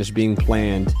Ukraine is being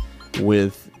planned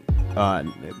with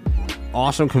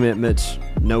awesome commitments,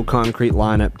 no concrete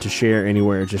lineup to share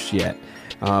anywhere just yet.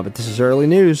 But this is early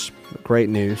news, great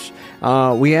news.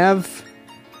 We have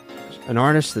an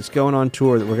artist that's going on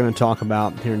tour that we're going to talk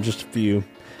about here in just a few.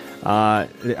 I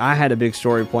had a big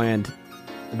story planned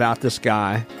about this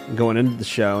guy going into the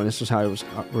show, and this is how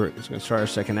we're going to start our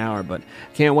second hour, but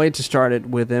can't wait to start it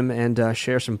with him and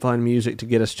share some fun music to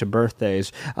get us to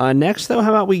birthdays. Next, though, how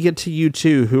about we get to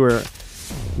U2, who are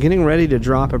getting ready to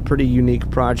drop a pretty unique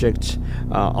project,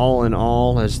 all in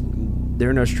all, as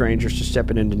they're no strangers to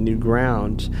stepping into new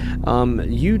ground.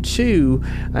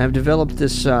 U2 have developed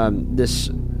this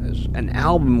an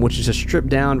album which is a stripped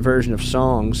down version of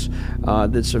songs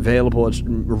that's available. It's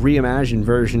reimagined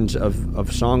versions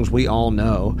of songs we all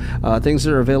know. Things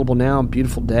that are available now: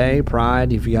 Beautiful Day,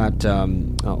 Pride, you've got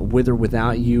With or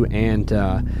Without You, and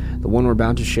the one we're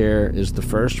about to share is the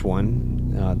first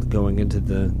one going into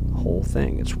the whole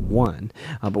thing. It's one,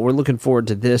 but we're looking forward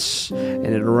to this, and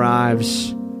it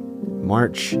arrives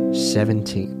March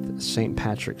 17th, St.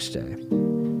 Patrick's Day.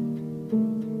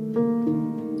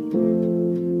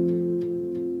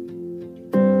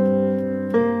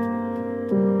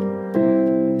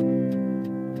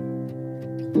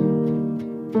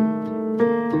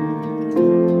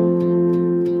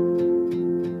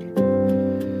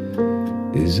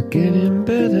 Is it getting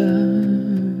better?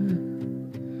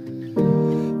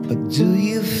 Or do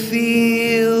you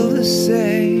feel the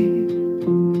same?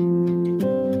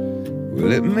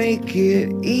 Will it make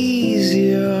it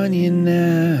easier on you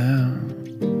now?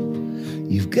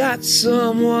 You've got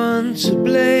someone to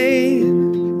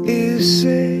blame. You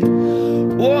say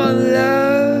one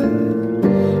love,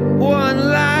 one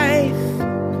life,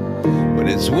 but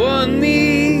it's one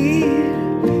me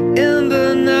in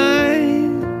the night.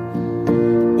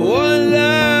 One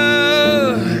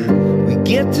love, we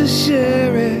get to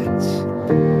share it.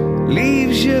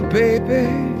 Leaves you, baby,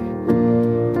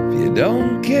 if you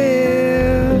don't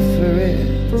care for it.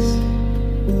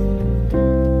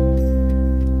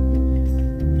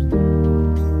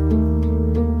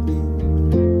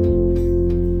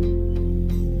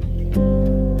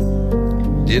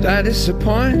 Did I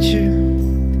disappoint you?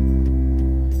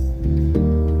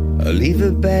 Or leave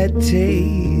a bad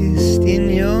taste in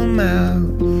your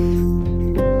mouth?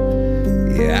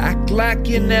 You act like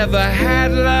you never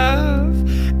had love,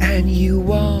 and you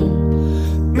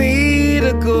want me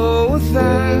to go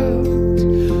without.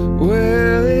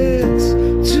 Well, it's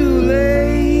too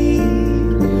late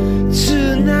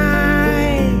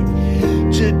tonight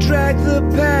to drag the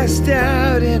past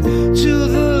out into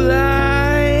the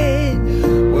light.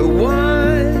 We're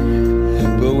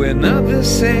one, but we're not the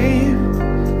same.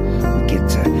 We get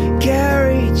to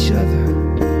carry each other,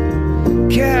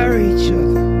 carry each other.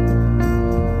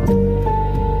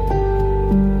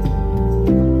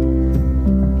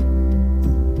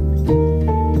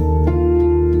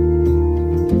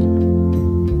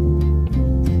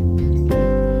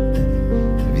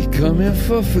 Coming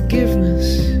for forgiveness?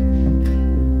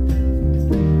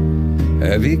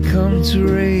 Have you come to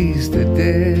raise the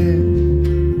dead?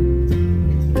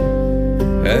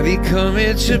 Have you come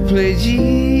here to play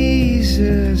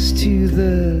Jesus to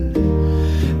the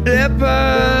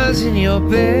lepers in your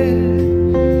bed?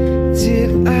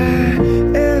 Did I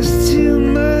ask too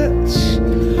much?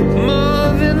 More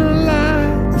than a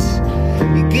lot.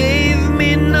 You gave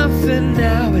me nothing,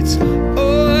 now it's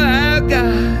all I got.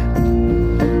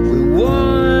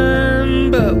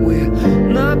 But we're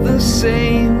not the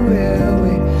same. Where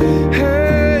we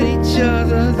hurt each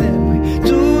other, then we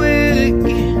do it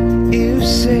again. You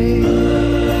say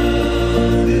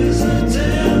love is the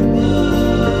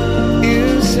temple.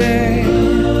 You say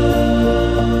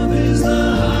love is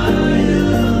the higher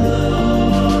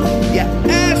love. You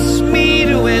asked me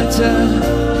to enter,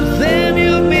 then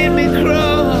you made me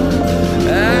crawl.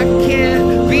 I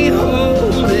can't be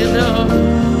holding on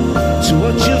to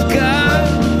what you've got.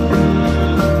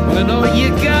 All you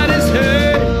got is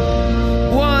hurt.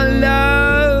 One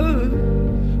love,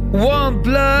 one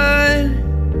blood,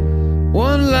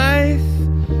 one life.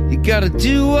 You gotta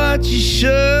do what you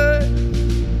should.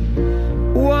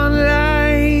 One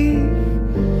life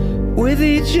with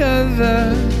each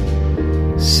other,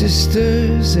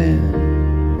 sisters and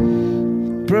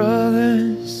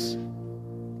brothers.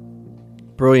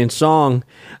 Brilliant song.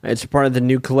 It's a part of the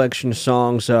new collection of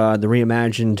songs, the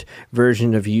reimagined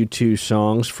version of U2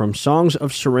 songs from Songs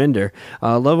of Surrender.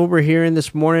 Love what we're hearing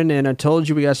this morning, and I told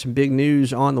you we got some big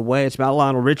news on the way. It's about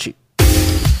Lionel Richie.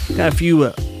 Got a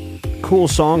few cool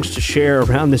songs to share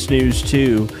around this news,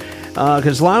 too.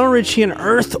 Because Lionel Richie and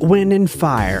Earth, Wind, and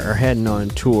Fire are heading on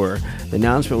tour. The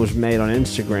announcement was made on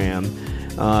Instagram,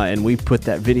 and we put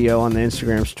that video on the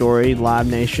Instagram story. Live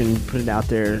Nation put it out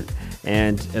there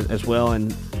and as well.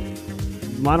 And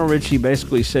Lionel Richie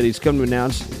basically said he's come to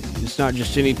announce it's not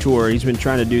just any tour. He's been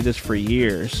trying to do this for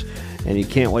years, and he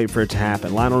can't wait for it to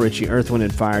happen. Lionel Richie, Earth, Wind,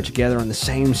 and Fire together on the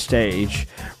same stage,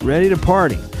 ready to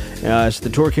party. So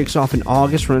the tour kicks off in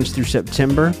August, runs through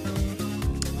September.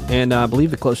 And I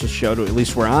believe the closest show to at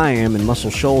least where I am in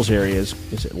Muscle Shoals area is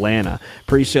Atlanta.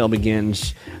 Pre-sale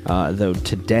begins, though,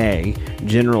 today.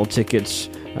 General tickets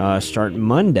start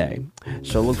Monday.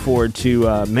 So look forward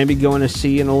to maybe going to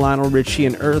see a Lionel Richie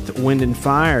and Earth, Wind, and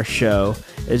Fire show,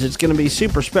 as it's going to be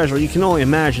super special. You can only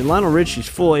imagine. Lionel Richie's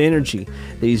full of energy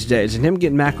these days, and him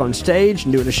getting back on stage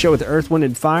and doing a show with Earth, Wind,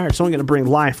 and Fire, it's only going to bring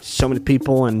life to so many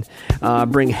people and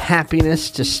bring happiness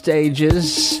to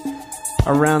stages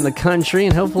around the country,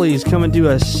 and hopefully he's coming to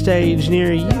a stage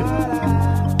near you.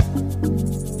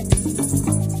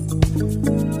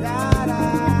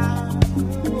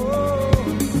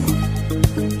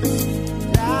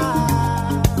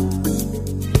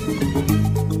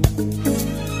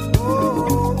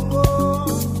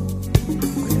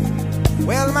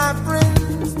 Well, my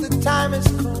friends, the time has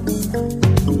come.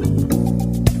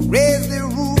 Raise the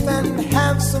roof and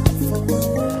have some fun.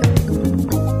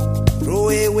 Throw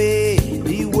away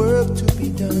the work to be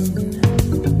done.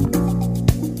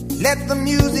 Let the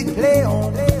music play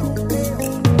on.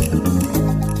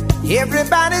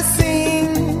 Everybody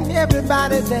sing,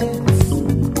 everybody dance.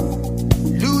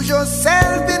 Lose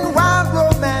yourself in wild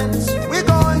romance. We're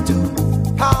going to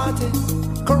party,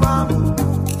 caramba,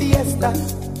 fiesta,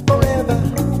 forever.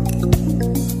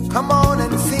 Come on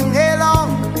and sing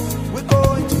along. We're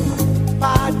going to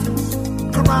party,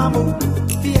 caramba,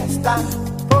 fiesta,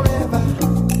 forever.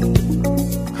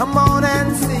 Come on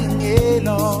and sing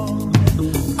along.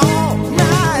 All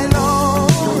night long.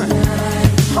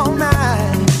 All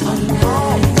night.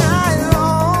 All night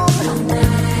long.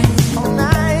 All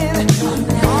night.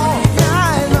 All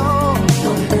night long.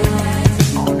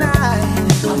 All night.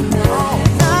 All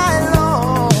night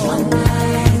long.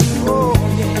 Oh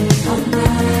yeah.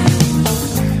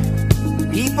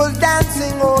 People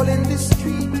dancing all in the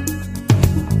street.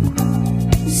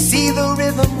 See the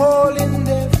rhythm all in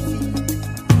their feet.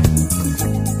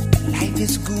 Life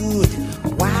is good,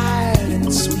 wild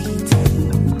and sweet.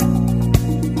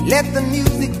 Let the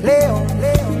music play on.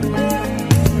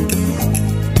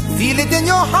 Feel it in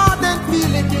your heart and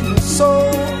feel it in your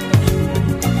soul.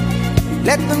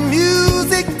 Let the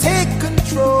music take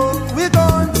control. We're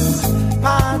going to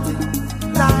party,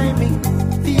 climbing,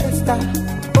 fiesta,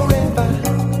 forever.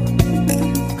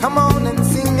 Come on and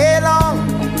sing along.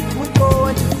 We're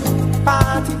going to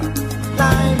party,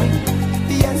 climbing,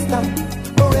 fiesta,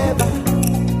 forever.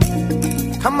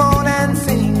 Come on and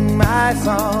sing my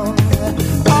song.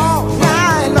 All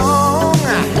night long.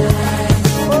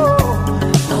 Oh,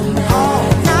 all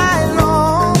night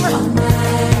long.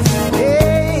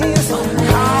 Yes, all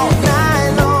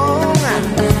night long.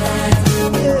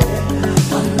 Yeah,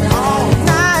 all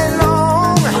night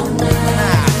long.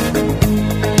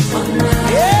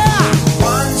 Yeah,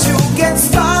 once you get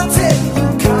started, you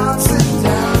can't sit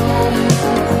down.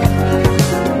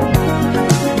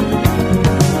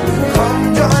 Come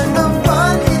join the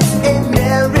fun, it's a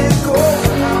merry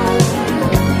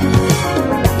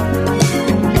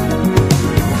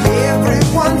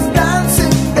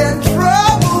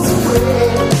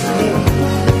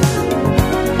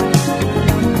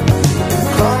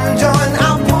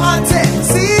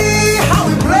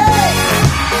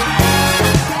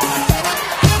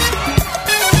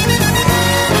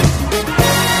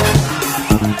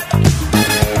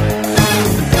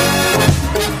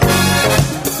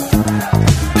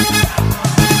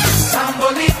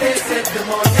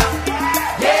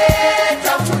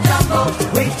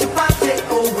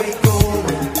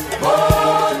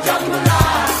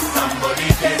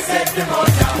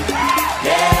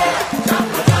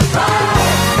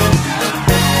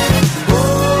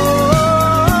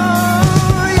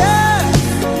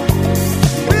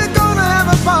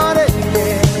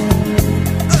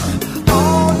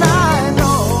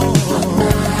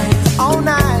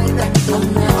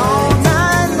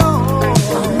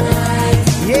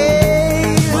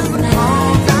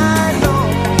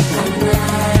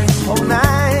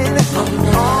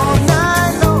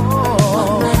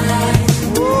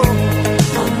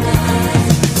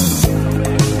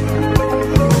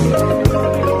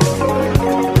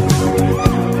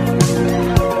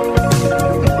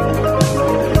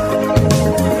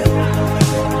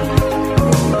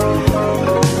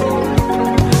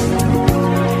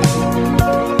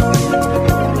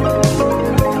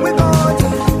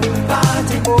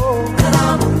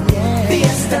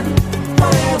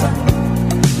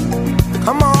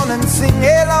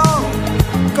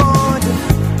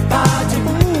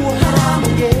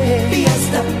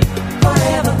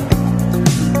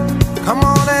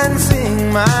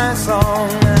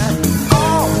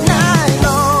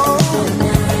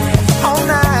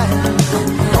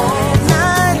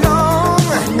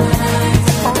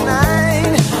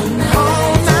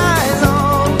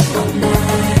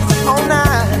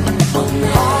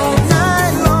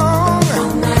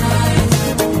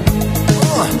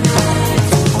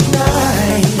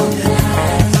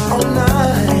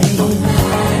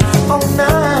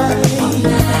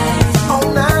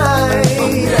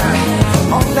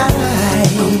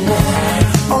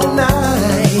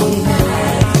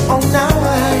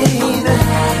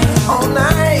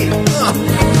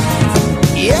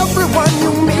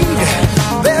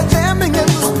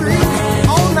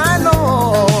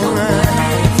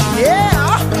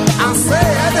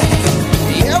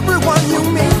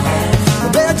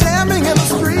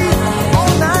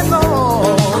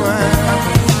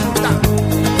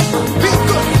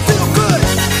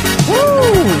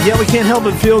Yeah, we can't help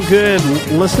but feel good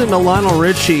listening to Lionel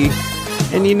Richie.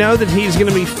 And you know that he's going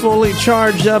to be fully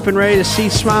charged up and ready to see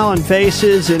smiling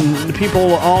faces and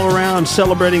people all around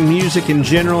celebrating music in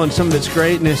general and some of its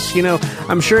greatness. You know,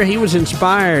 I'm sure he was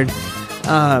inspired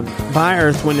by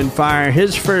Earth, Wind & Fire.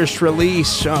 His first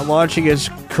release, launching his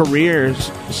career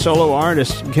as solo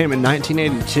artist, came in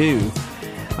 1982.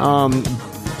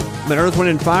 But Earth,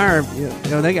 Wind & Fire, you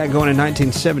know, they got going in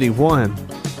 1971.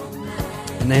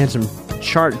 And they had some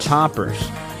chart toppers.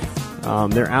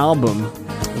 Their album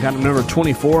got number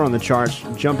 24 on the charts,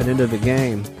 jumping into the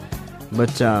game.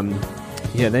 But,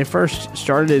 yeah, they first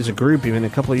started as a group even a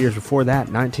couple of years before that,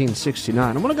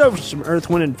 1969. I'm going to go for some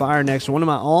Earth, Wind & Fire next. One of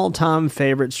my all-time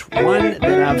favorites, one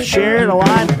that I've shared a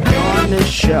lot on this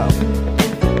show.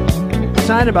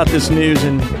 Excited about this news,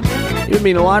 and it would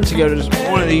mean a lot to go to just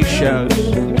one of these shows.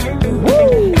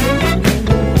 Woo!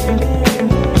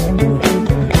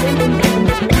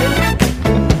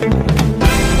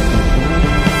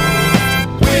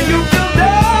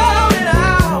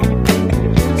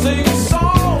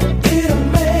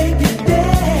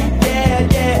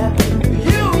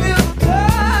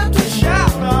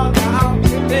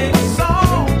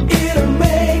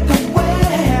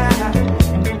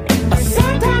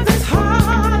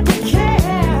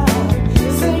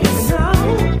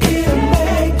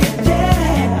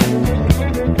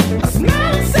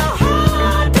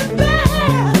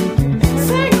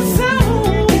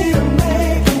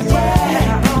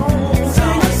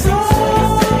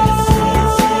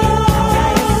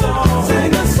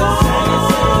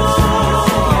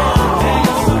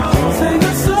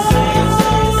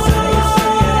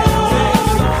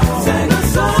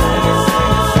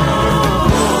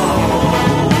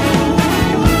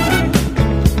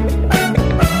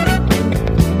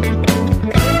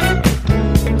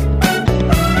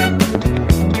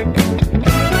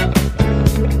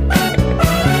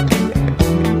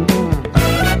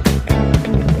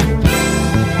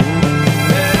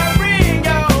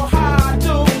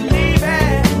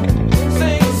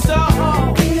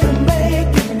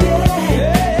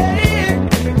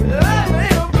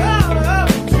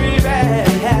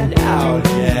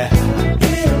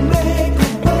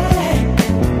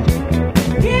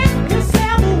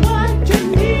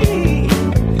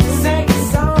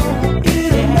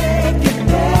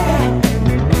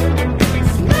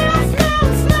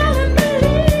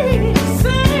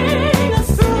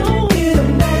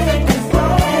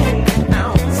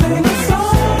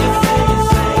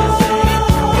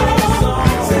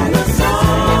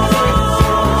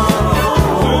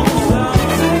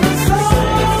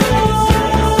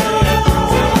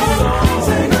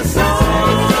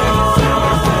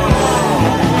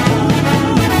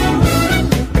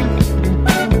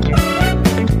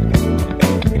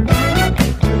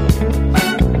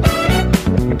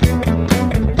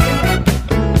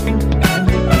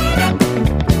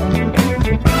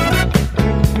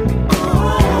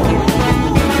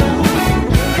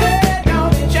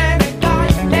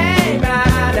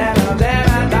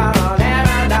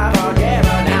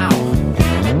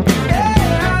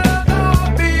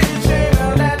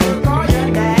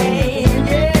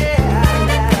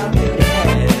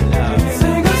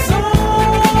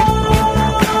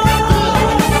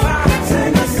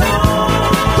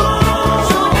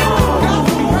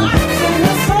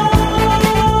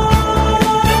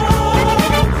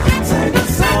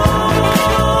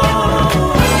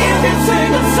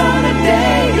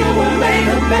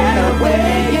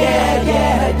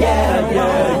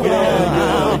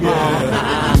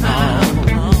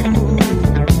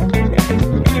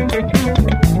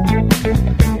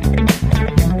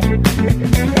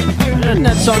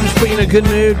 In a good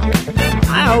mood?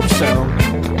 I hope so.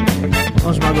 That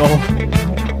was my goal.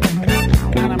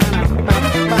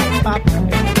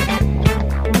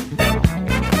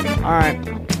 Alright,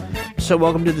 so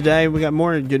welcome to the day. We got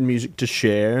more good music to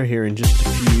share here in just a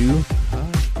few.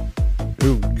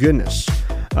 Oh, goodness.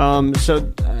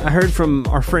 So I heard from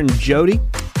our friend Jody,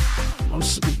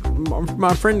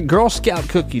 my friend Girl Scout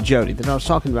Cookie Jody that I was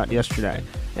talking about yesterday.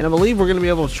 And I believe we're going to be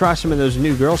able to try some of those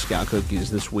new Girl Scout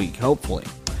cookies this week, hopefully.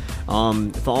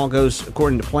 If all goes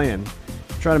according to plan,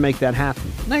 try to make that happen.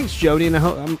 Thanks, Jody, and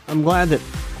I'm glad that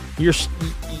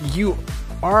you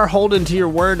are holding to your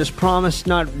word as promised,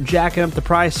 not jacking up the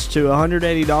price to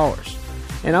 $180.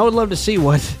 And I would love to see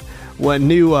what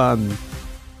new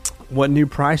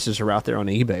prices are out there on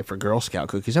eBay for Girl Scout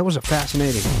cookies. That was a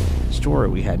fascinating story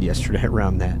we had yesterday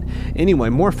around that. Anyway,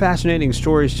 more fascinating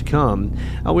stories to come.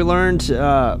 We learned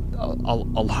a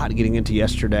lot getting into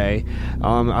yesterday.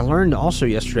 I learned also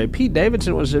yesterday Pete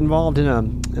Davidson was involved in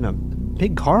a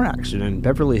big car accident in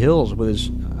Beverly Hills with his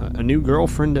a new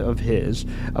girlfriend of his.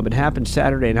 It happened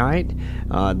Saturday night.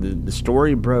 The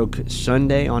story broke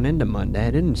Sunday on into Monday.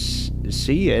 I didn't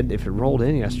see it if it rolled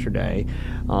in yesterday.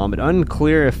 It's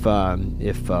unclear if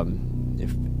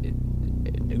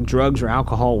drugs or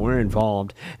alcohol were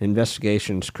involved.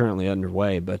 Investigation is currently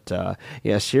underway, but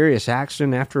serious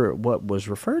accident after what was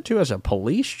referred to as a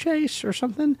police chase or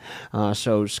something.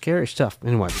 So scary stuff.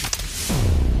 Anyway,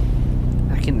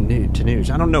 back into news.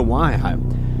 I don't know why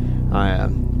I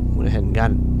went ahead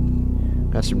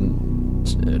and got some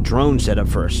drone set up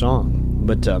for a song,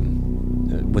 but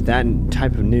with that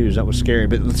type of news, that was scary.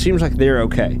 But it seems like they're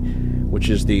okay, which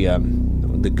is the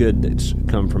good that's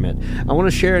come from it. I want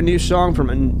to share a new song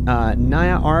from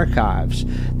Naya Archives.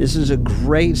 This is a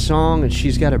great song, and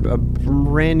she's got a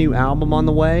brand new album on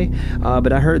the way.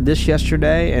 But I heard this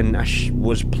yesterday, and I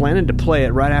was planning to play it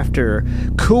right after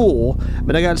Cool,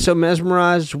 but I got so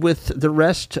mesmerized with the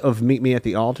rest of Meet Me at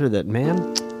the Altar that,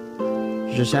 man,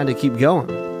 just had to keep going.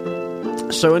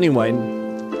 So anyway,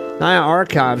 Naya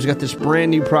Archives got this brand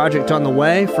new project on the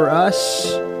way for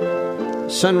us.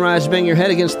 Sunrise, Bang Your Head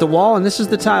Against the Wall, and this is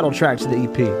the title track to the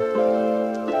EP.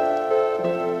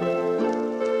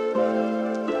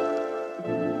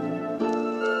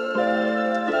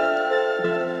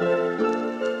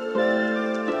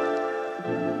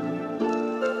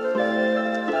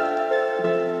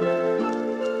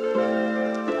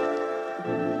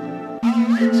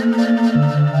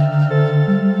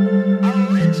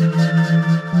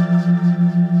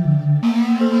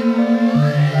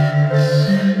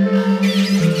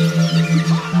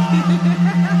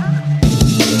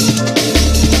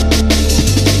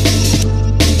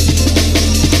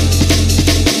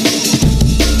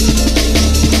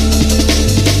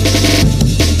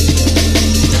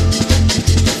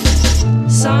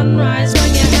 Sunrise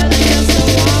when your head against the wall. Sunrise when your head against the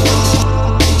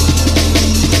wall.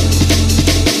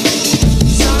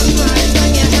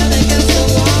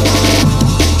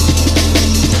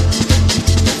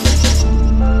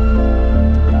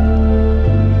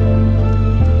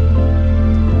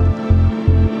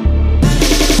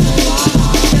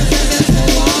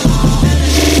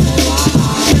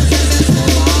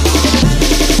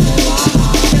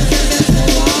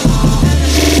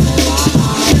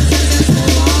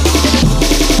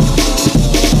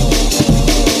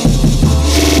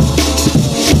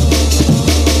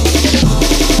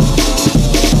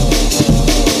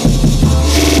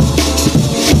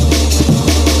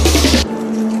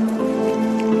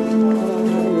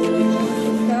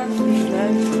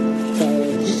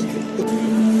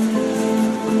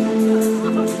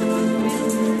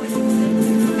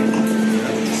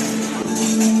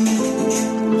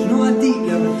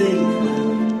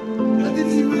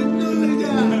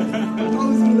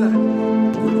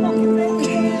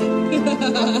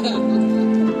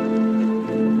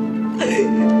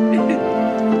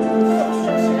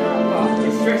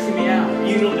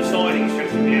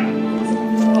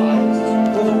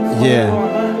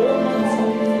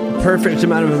 Perfect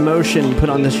amount of emotion put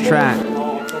on this track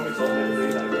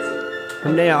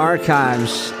from Naya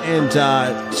Archives, and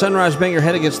Sunrise, Bang Your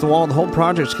Head Against the Wall. The whole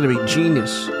project's going to be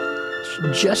genius.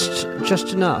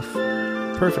 Just enough.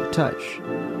 Perfect touch.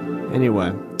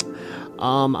 Anyway,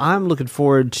 I'm looking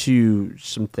forward to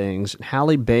some things.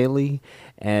 Halle Bailey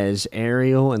as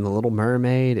Ariel in The Little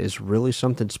Mermaid is really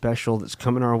something special that's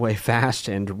coming our way fast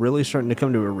and really starting to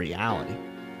come to a reality.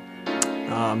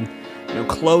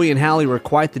 Chloe and Halle were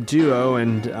quite the duo,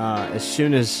 and as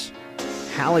soon as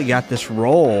Halle got this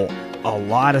role, a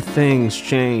lot of things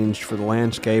changed for the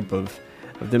landscape of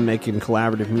them making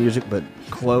collaborative music, but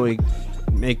Chloe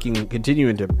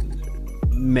continuing to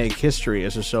make history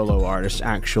as a solo artist,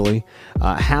 actually.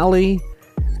 Halle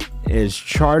is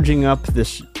charging up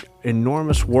this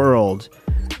enormous world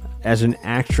as an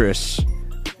actress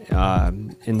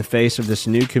in the face of this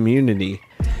new community.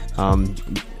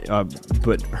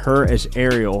 But her as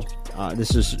Ariel,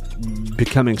 this is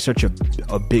becoming such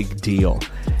a big deal.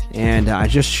 And I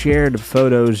just shared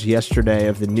photos yesterday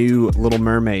of the new Little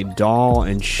Mermaid doll,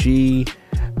 and she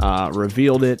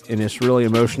revealed it in this really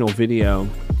emotional video.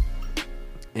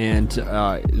 And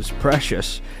it's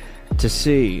precious to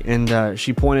see. And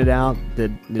she pointed out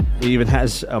that it even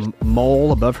has a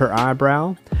mole above her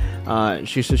eyebrow.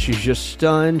 She says she's just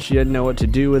stunned. She didn't know what to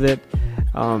do with it.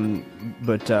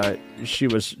 But she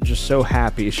was just so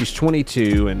happy. She's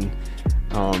 22, and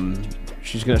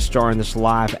she's going to star in this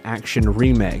live-action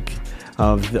remake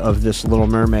of this Little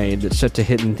Mermaid that's set to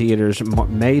hit in theaters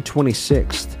May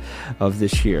 26th of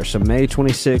this year. So May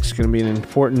 26th is going to be an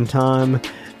important time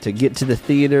to get to the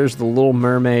theaters. The Little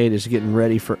Mermaid is getting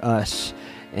ready for us.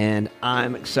 and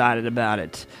I'm excited about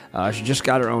it. She just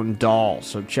got her own doll,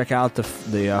 so check out the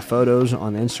photos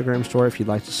on the Instagram story if you'd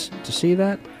like to see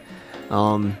that.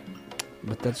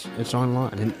 But it's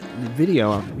online, and the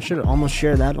video, I should almost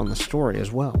share that on the story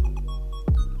as well.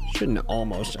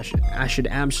 I should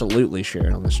absolutely share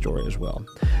it on the story as well.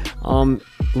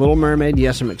 Little Mermaid,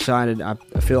 yes, I'm excited. I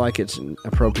feel like it's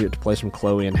appropriate to play some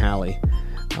Chloe and Halle.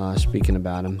 Speaking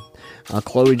about him,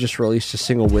 Chloe just released a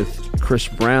single with Chris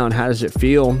Brown, How Does It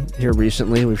Feel, here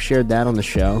recently. We've shared that on the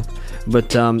show.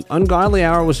 But Ungodly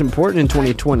Hour was important in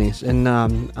 2020, and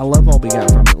I love all we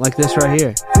got from it, like this right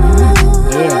here.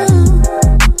 Yeah.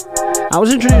 I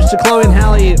was introduced to Chloe and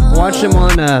Halle, watched them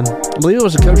on, I believe it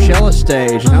was a Coachella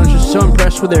stage, and I was just so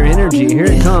impressed with their energy. Here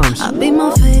it comes. I beat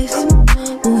my face,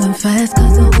 moving fast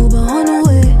cause the Uber on the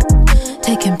way.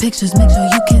 Taking pictures, make sure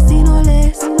you can't see no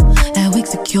less. That wig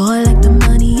secure like the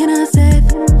money in a safe.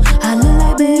 I look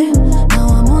like babe, now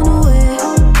I'm on the way.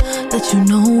 Let you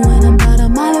know when I'm about a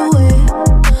mile away.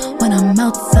 When I'm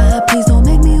outside, please don't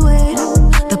make me wait.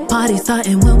 The party's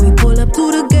starting when we pull up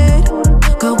to the gate.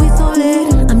 Girl, we so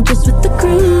late, I'm just with the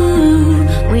crew.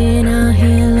 We ain't out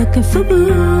here looking for boo.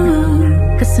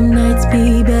 Cause some nights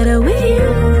be better with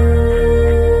you.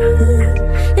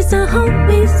 It's a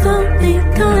homie, something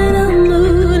kind of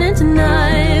mood. And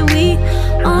tonight we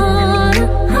on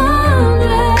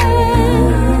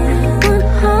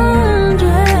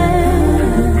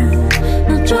 100.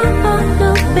 No drop out,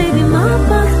 no baby, my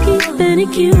boss keep any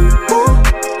cute. Ooh,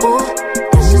 ooh,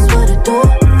 that's just what I do.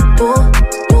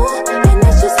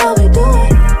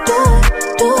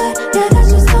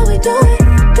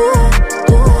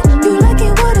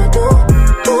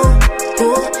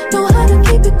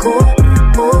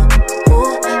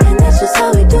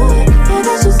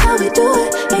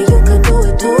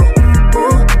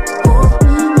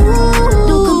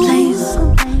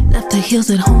 Heels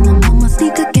at home, I'm on my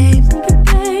sneaker game.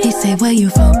 He say, where you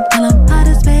from? Tell him out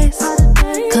of space.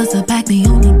 Cause the back the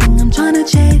only thing I'm tryna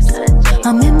chase.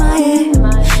 I'm in my head.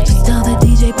 Just tell the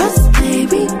DJ, press play,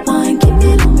 rewind, keep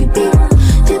it on repeat.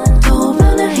 Tiptoe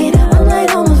around the hater, I'm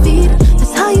light on my feet.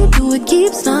 That's how you do it,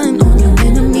 keep stunning on your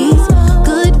enemies.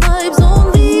 Good vibes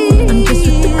only. I'm just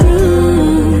with the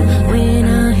crew. We ain't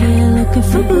out here looking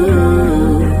for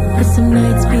boo. But some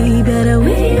nights be better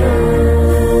with you.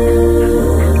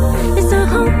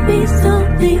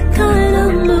 Something kind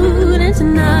of mood, and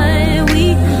tonight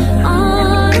we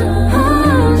on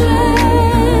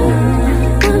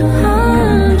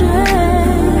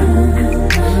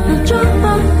 100. No drop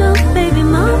off, no baby,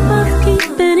 my boss keep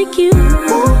it cute.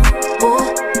 Ooh, ooh,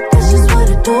 that's just what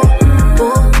I do,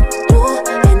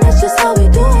 and that's just how we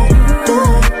do it,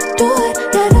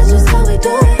 yeah, that's just how we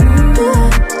do it,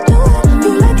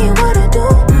 you like it what I do,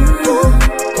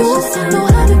 know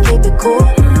how to keep it cool.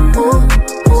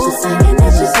 And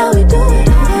that's just how we do it.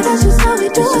 Yeah, that's just how we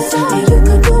do it. And you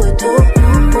can do it too.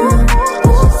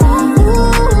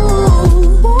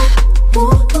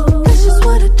 That's just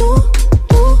what I do.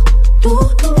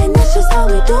 And that's just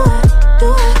how we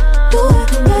do it.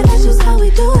 Yeah, that's just how we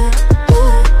do it.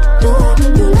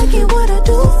 You like it what I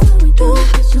do.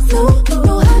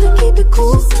 Know how to keep it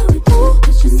cool.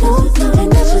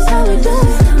 And that's just how we do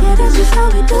it. Yeah, that's just how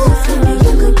we do it. And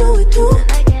you can do it too.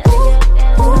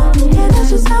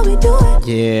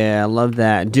 Yeah, I love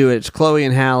that. Do it. It's Chloe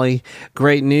and Halle.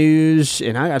 Great news.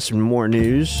 And I got some more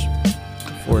news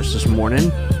for us this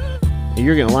morning.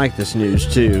 You're going to like this news,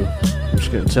 too. I'm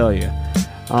just going to tell you.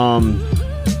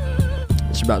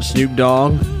 It's about Snoop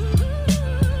Dogg.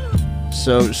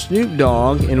 So, Snoop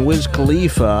Dogg and Wiz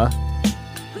Khalifa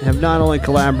have not only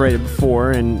collaborated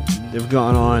before, and they've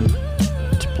gone on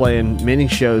to play in many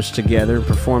shows together,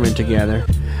 performing together.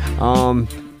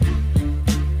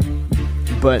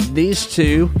 But these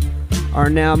two are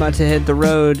now about to hit the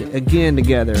road again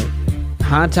together.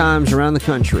 High times around the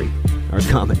country are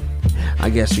coming,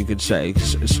 I guess you could say.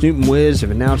 Snoop and Wiz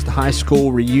have announced the high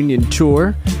school reunion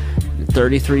tour,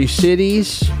 33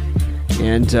 cities,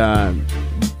 and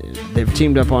they've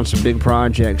teamed up on some big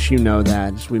projects. You know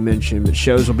that, as we mentioned. But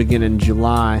shows will begin in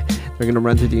July. They're going to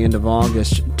run through the end of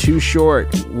August. Too Short,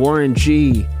 Warren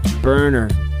G, Burner,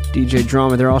 DJ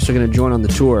Drama. They're also going to join on the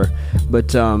tour.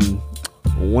 But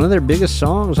one of their biggest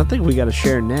songs, I think we got to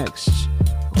share next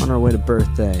on our way to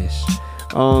birthdays.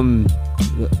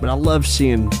 But I love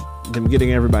seeing them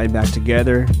getting everybody back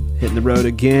together, hitting the road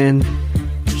again,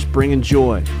 just bringing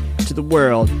joy to the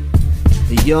world,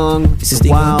 the young, the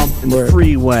wild, and the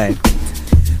freeway.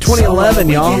 2011,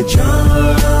 y'all.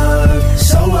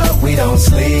 So what? We don't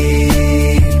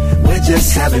sleep. We're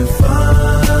just having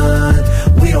fun.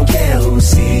 We don't care who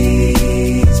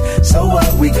sees. So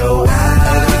what? We go out.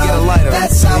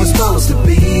 That's how it's supposed to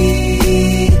be.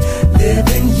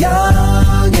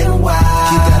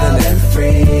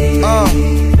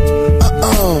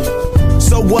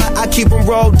 keep them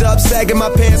rolled up, sagging my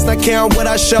pants, not caring what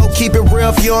I show. Keep it real,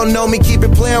 if you don't know me, keep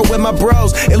it playing with my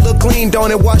bros. It look clean,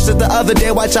 don't it? Watched it the other day,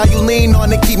 watch how you lean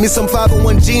on it. Keep me some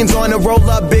 501 jeans on it, roll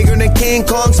up bigger than King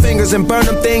Kong's fingers and burn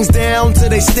them things down to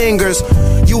they stingers.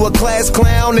 You a class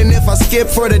clown, and if I skip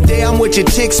for the day, I'm with your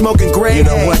chick smoking gray. You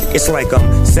know what? It's like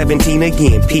I'm 17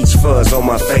 again, peach fuzz on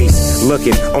my face.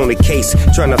 Looking on the case,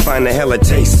 trying to find a hella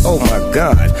taste. Oh my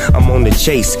God, I'm on the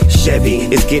chase. Chevy,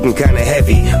 it's getting kinda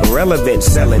heavy. Irrelevant,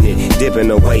 selling it,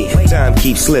 dipping away. Time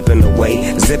keeps slipping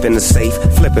away. Zipping the safe,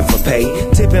 flipping for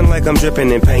pay. Tipping like I'm dripping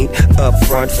in paint. Up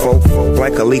front, folk,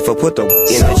 like a leaf, put the in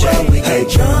the So we get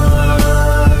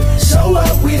drunk, so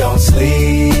up, we don't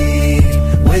sleep.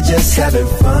 We're just having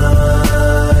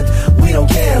fun. We don't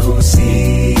care who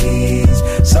sees.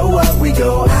 So what, we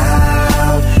go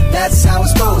out. That's how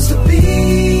it's supposed to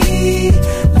be.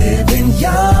 Living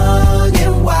young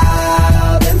and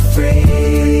wild and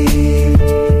free.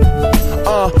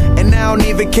 And I don't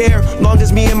even care. Long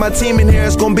as me and my team in here,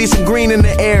 it's gonna be some green in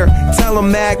the air. Tell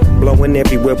 'em, Mac. Blowing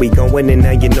everywhere we going, and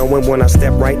now you knowin' when I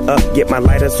step right up. Get my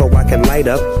lighter so I can light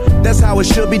up. That's how it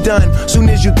should be done. Soon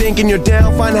as you thinking you're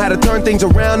down, find how to turn things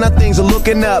around. Now things are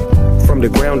looking up. From the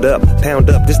ground up, pound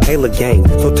up this Taylor gang.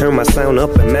 So turn my sound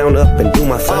up and mount up and do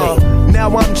my thing. Now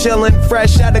I'm chillin',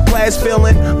 fresh out of class,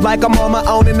 feeling like I'm on my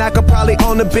own and I could probably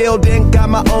own a building. Got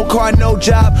my own car, no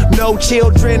job, no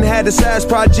children. Had a size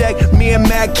project, me and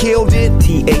Mac killed it.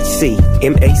 THC,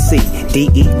 MAC,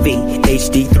 DEV,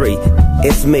 HD3.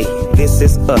 It's me, this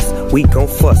is us. We gon'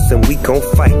 fuss and we gon'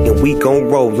 fight and we gon'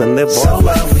 roll and live on. So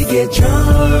what, we get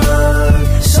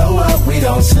drunk. So what, we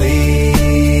don't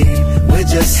sleep. We're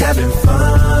just having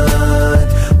fun.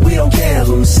 We don't care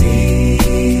who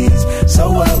sees.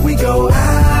 So what, we go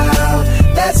out.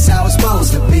 That's how it's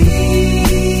supposed to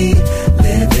be.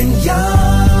 Living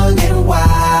young and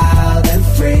wild and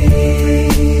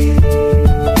free.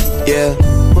 Yeah,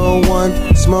 roll one,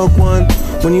 smoke one.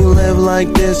 When you live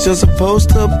like this, you're supposed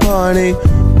to party.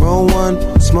 Roll one,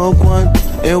 smoke one,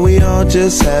 and we all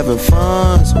just having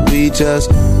fun. So we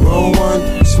just roll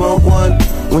one, smoke one.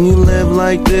 When you live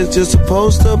like this, you're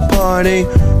supposed to party.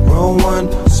 Roll one,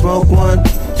 smoke one,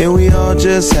 and we all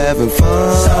just having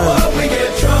fun. So what, we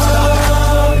get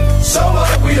drunk. So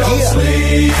what, we don't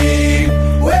sleep.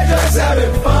 We're just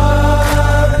having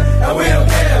fun, and we don't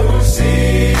care who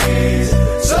sees.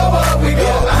 So what, we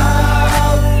go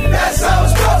out. That's how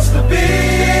it's supposed to be.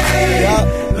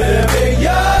 Living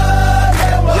young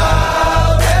and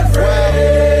wild and free.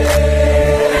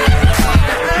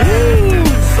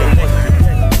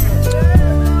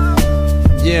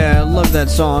 Yeah, I love that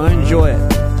song. I enjoy it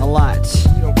a lot.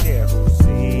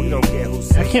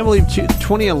 I can't believe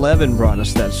 2011 brought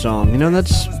us that song. You know,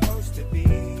 that's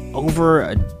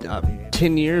over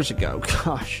 10 years ago.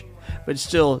 Gosh. But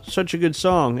still, such a good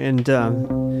song. And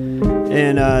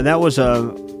that was a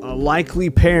likely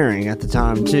pairing at the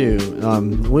time, too.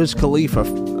 Wiz Khalifa,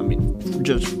 I mean,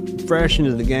 just fresh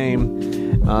into the game,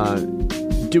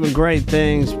 doing great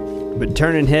things, but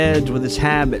turning heads with his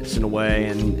habits in a way,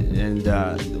 and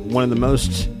one of the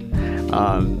most,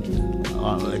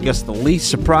 I guess, the least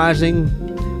surprising,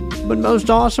 but most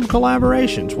awesome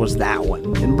collaborations was that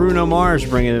one. And Bruno Mars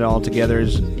bringing it all together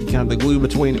is kind of the glue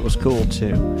between it was cool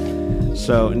too.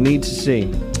 So neat to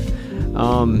see.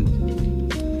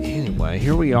 Anyway,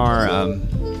 here we are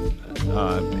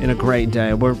in a great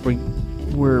day.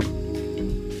 We're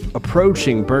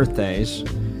approaching birthdays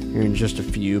here in just a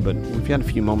few, but we've got a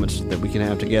few moments that we can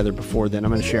have together before then.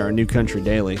 I'm going to share our New Country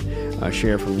Daily,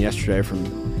 share from yesterday from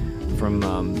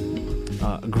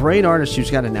a great artist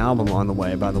who's got an album on the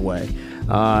way, by the way.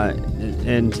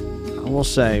 And I will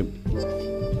say,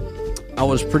 I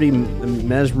was pretty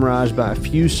mesmerized by a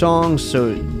few songs,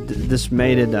 so this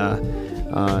made it,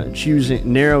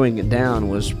 narrowing it down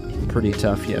was pretty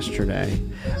tough yesterday.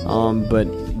 But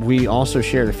we also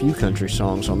shared a few country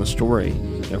songs on the story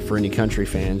for any country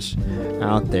fans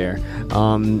out there.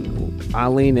 I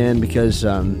lean in because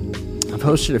I've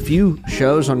hosted a few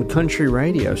shows on country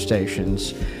radio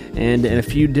stations and in a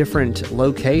few different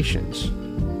locations.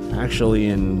 Actually,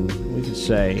 in, we could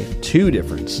say, 2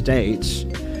 different states.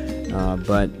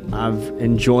 But I've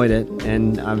enjoyed it,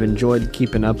 and I've enjoyed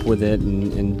keeping up with it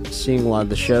and seeing a lot of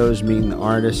the shows, meeting the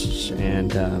artists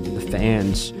and the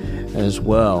fans as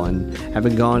well. And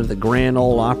having gone to the Grand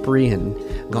Ole Opry and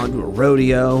gone to a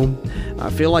rodeo, I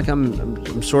feel like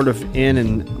I'm sort of in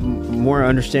and more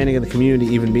understanding of the community,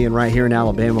 even being right here in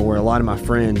Alabama, where a lot of my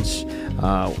friends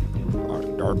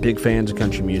are big fans of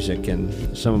country music, and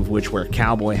some of which wear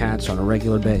cowboy hats on a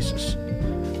regular basis.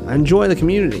 I enjoy the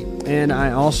community, and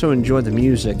I also enjoy the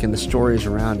music and the stories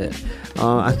around it.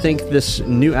 I think this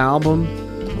new album,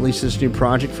 at least this new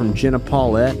project from Jenna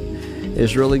Paulette,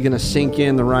 is really going to sink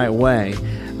in the right way.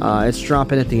 It's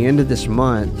dropping at the end of this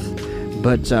month,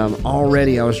 but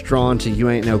already I was drawn to You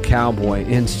Ain't No Cowboy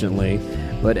instantly.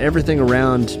 But everything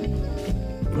around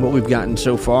what we've gotten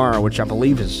so far, which I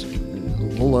believe is a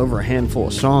little over a handful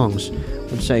of songs,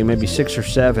 I would say maybe 6 or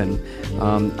 7,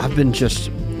 I've been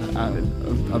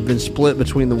split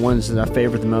between the ones that I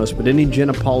favor the most. But any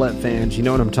Jenna Paulette fans, you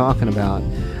know what I'm talking about.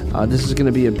 This is going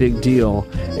to be a big deal,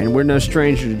 and we're no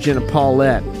stranger to Jenna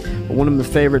Paulette. But one of the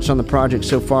favorites on the project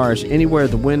so far is Anywhere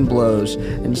the Wind Blows,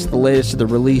 and it's the latest of the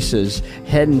releases.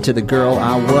 Heading to the Girl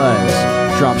I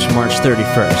Was drops March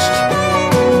 31st.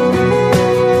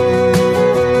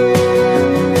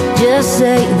 Just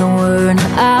say the word,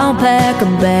 I'll pack a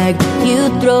bag. You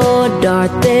throw a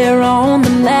dart there on the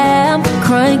map.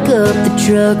 Crank up the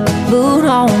truck, boot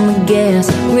on the gas.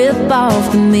 Rip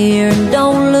off the mirror,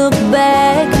 don't look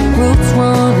back. Roots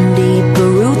run deep, but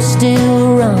roots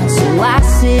still run. So I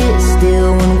sit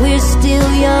still when we're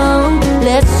still young.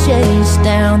 Let's chase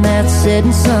down that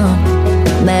setting sun.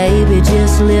 Maybe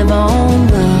just live on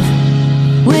love.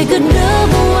 We could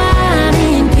double wide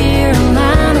in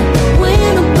Carolina.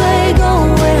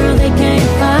 Winnebago where they can't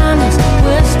find us.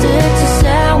 West Texas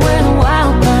out where the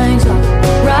wild things are.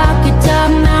 Rocky Top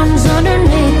mountains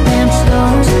underneath them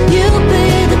stars. You be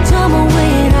the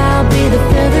tumbleweed, I'll be the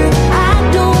feather. I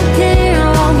don't care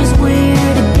long as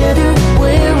we're together.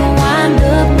 Where we'll wind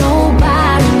up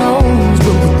nobody knows,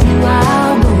 but with you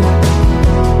I'll go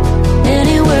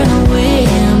anywhere the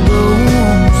wind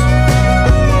blows.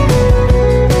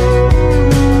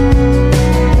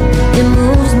 It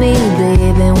moves me,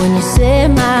 baby, when you say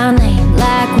my name,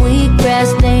 like wheatgrass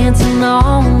dancing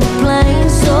on the plain.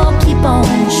 So keep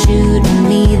on shooting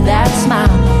me that smile,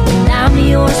 and I'm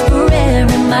yours for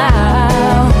every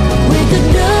mile. We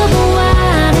could double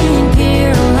wide in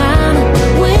Carolina.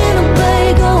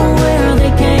 Winnebago where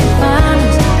they can't find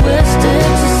us. West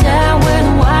Texas out where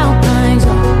the wild things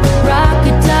are.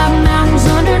 Rocky Top mountains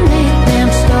underneath them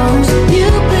stars. You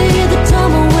be the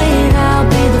tumbleweed, I'll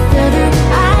be the feather.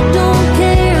 I don't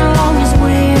care long as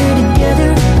we're together.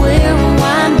 Where we'll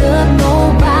wind up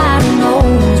nobody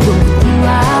knows, but with you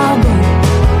I'll go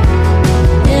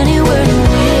anywhere the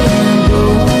wind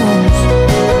blows.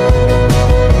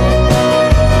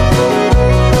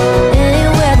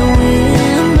 Anywhere the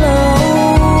wind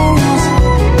blows.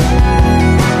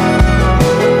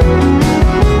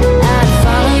 I'd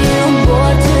follow you,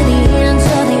 boy, to the ends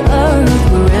of the earth,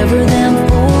 wherever them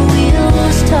four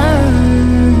wheels turn.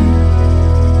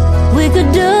 We could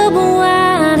double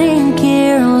wide in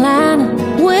Carolina.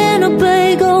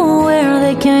 Winnebago where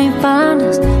they can't find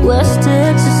us. West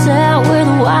Texas out where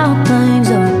the wild things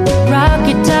are.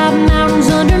 Rocky Top mountains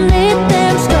underneath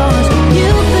them stars.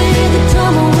 You be the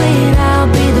tumbleweed, I'll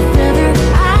be the feather.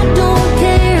 I don't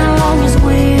care long as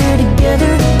we're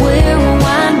together. Where we'll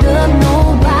wind up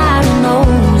nobody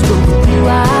knows, but with you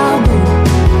I'll go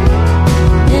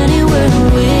anywhere the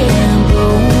wind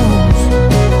blows.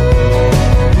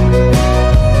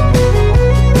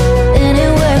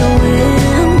 Anywhere the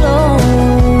wind blows.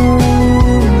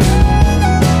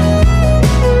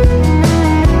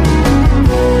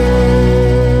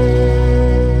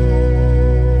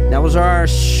 That was our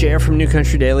share from New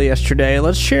Country Daily yesterday.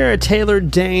 Let's share a Taylor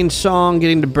Dayne song,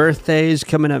 getting to birthdays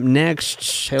coming up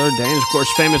next. Taylor Dayne is, of course,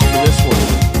 famous for this one.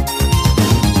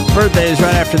 Birthdays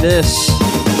right after this.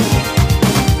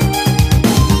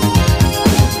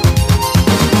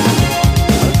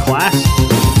 Class.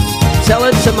 Tell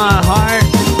it to my heart.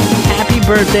 Happy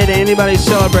birthday to anybody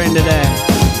celebrating today.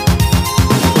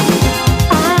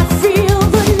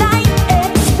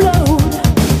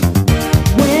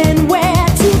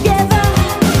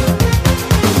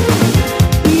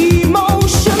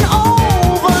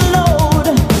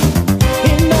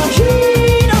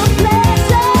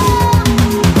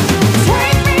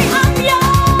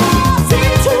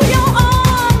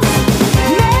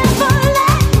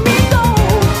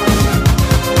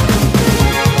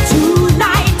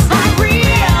 Tonight I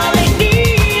really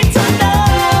need to know.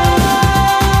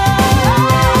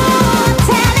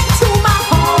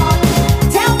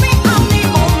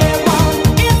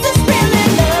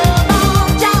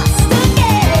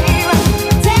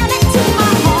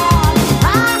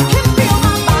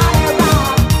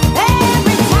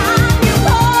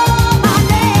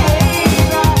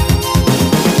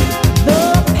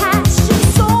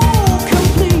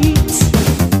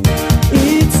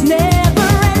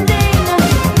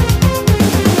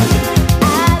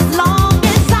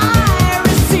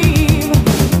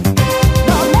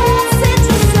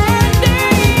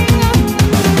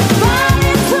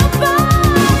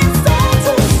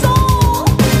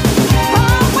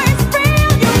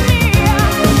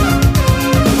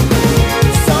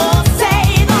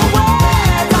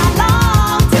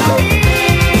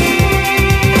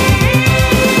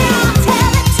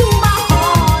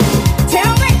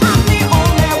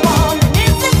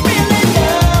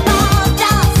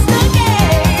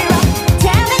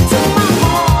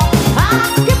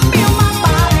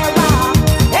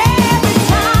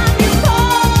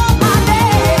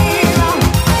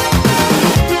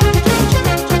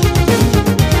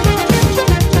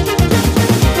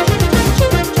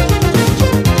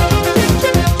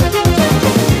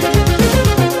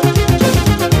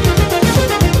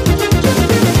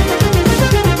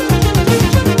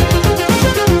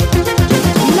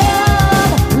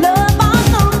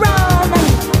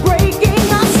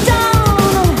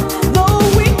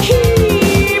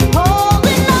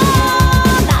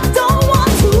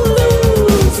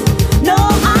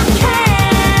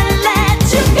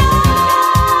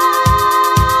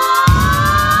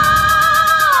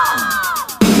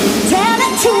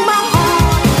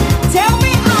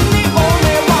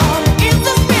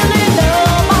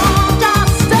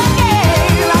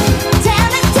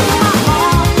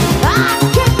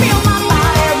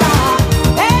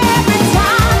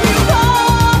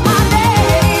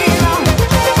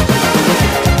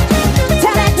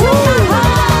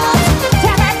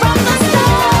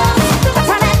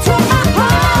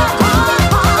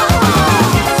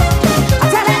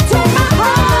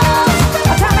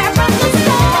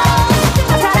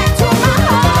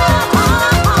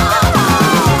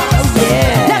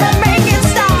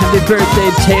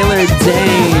 Taylor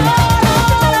Dane.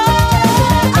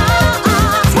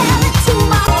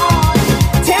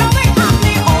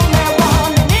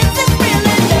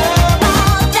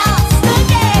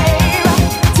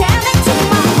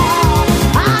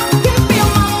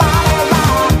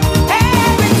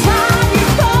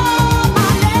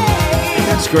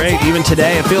 Great. Even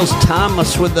today, it feels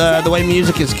timeless with the way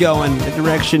music is going. The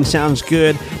direction sounds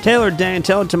good. Taylor Dane,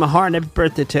 Tell It to My Heart. Happy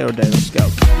birthday, Taylor Dane. Let's go.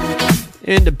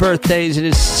 Into birthdays. It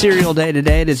is Cereal Day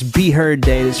today. It is Be Heard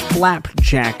Day. It is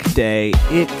Flapjack Day.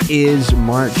 It is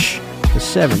March the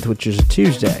 7th, which is a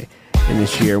Tuesday in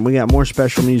this year. And we got more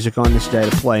special music on this day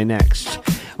to play next.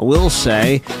 I will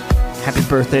say happy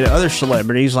birthday to other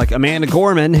celebrities like Amanda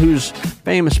Gorman, who's a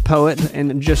famous poet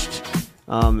and just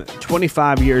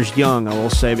 25 years young, I will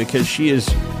say, because she is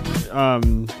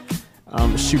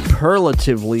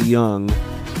superlatively young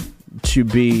to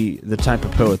be the type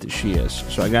of poet that she is.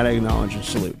 So I got to acknowledge and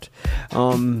salute.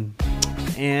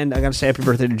 And I got to say happy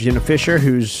birthday to Jenna Fisher,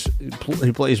 who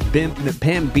plays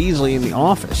Pam Beasley in The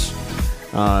Office.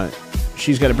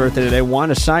 She's got a birthday today.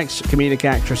 Wanda Sykes, comedic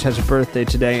actress, has a birthday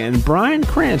today. And Bryan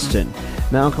Cranston,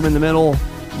 Malcolm in the Middle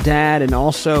dad, and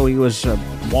also he was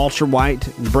Walter White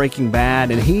in Breaking Bad,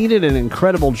 and he did an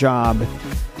incredible job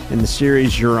in the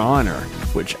series Your Honor,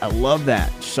 which I love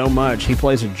that so much. He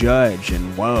plays a judge,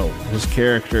 and whoa, his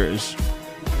character is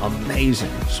amazing.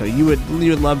 So you would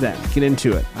love that. Get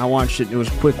into it. I watched it. It was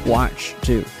a quick watch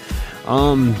too.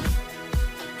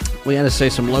 We had to say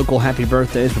some local happy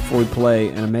birthdays before we play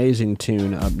an amazing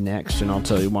tune up next, and I'll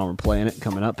tell you why we're playing it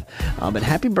coming up. But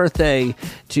happy birthday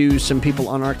to some people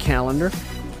on our calendar.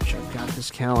 I've got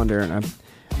this calendar, and I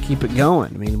keep it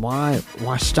going. I mean, why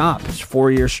stop? It's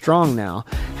 4 years strong now.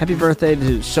 Happy birthday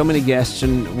to so many guests,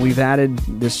 and we've added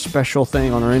this special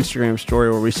thing on our Instagram story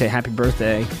where we say happy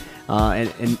birthday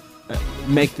and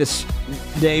make this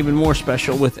day even more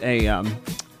special with a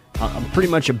pretty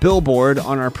much a billboard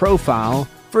on our profile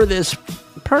for this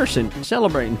person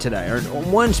celebrating today, or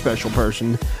one special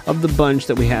person of the bunch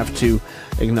that we have to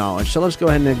acknowledge. So let's go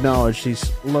ahead and acknowledge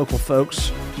these local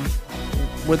folks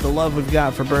with the love we've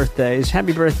got for birthdays.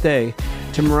 Happy birthday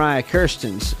to Mariah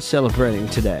Kirsten's celebrating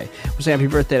today. We'll say happy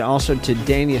birthday also to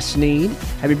Dania Sneed.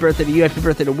 Happy birthday to you. Happy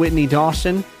birthday to Whitney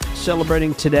Dawson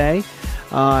celebrating today.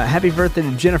 Happy birthday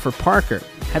to Jennifer Parker.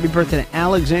 Happy birthday to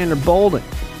Alexander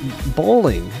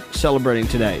Bowling celebrating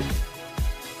today.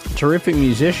 Terrific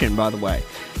musician, by the way.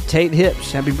 Tate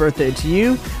Hips, happy birthday to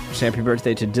you. We'll say happy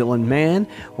birthday to Dylan Mann.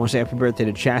 We'll say happy birthday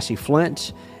to Chassie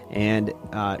Flint and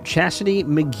Chastity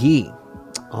McGee.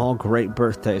 All great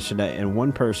birthdays today, and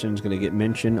one person is going to get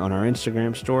mentioned on our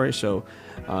Instagram story, so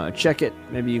check it.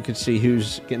 Maybe you can see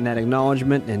who's getting that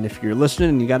acknowledgement, and if you're listening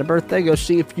and you got a birthday, go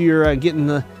see if you're getting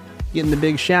the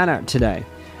big shout out today.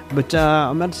 But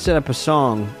I'm about to set up a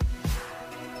song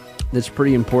that's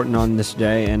pretty important on this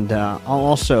day, and I'll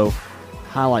also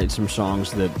highlight some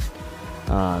songs that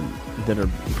are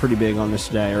pretty big on this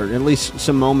day, or at least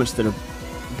some moments that are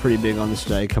pretty big on this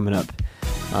day coming up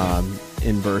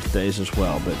in birthdays as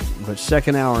well. But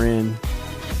second hour in,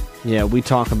 yeah, we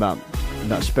talk about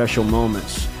special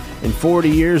moments. And 40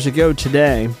 years ago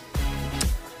today,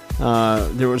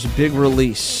 there was a big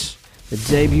release, the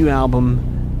debut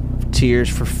album of Tears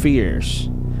for Fears.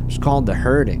 It was called The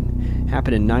Hurting.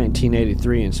 Happened in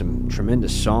 1983, and some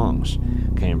tremendous songs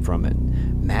came from it.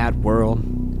 Mad World,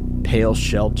 Pale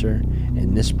Shelter,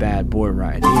 and this bad boy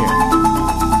right here,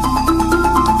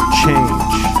 Change.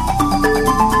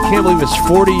 Can't believe it's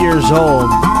 40 years old.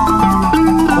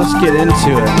 Let's get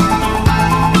into it.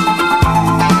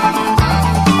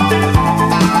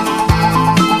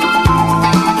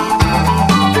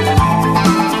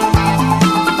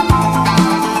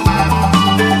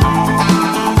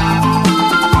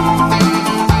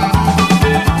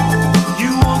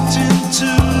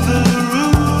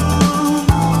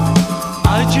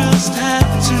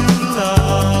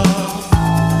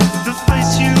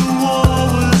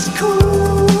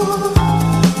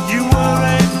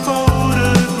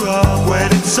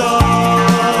 So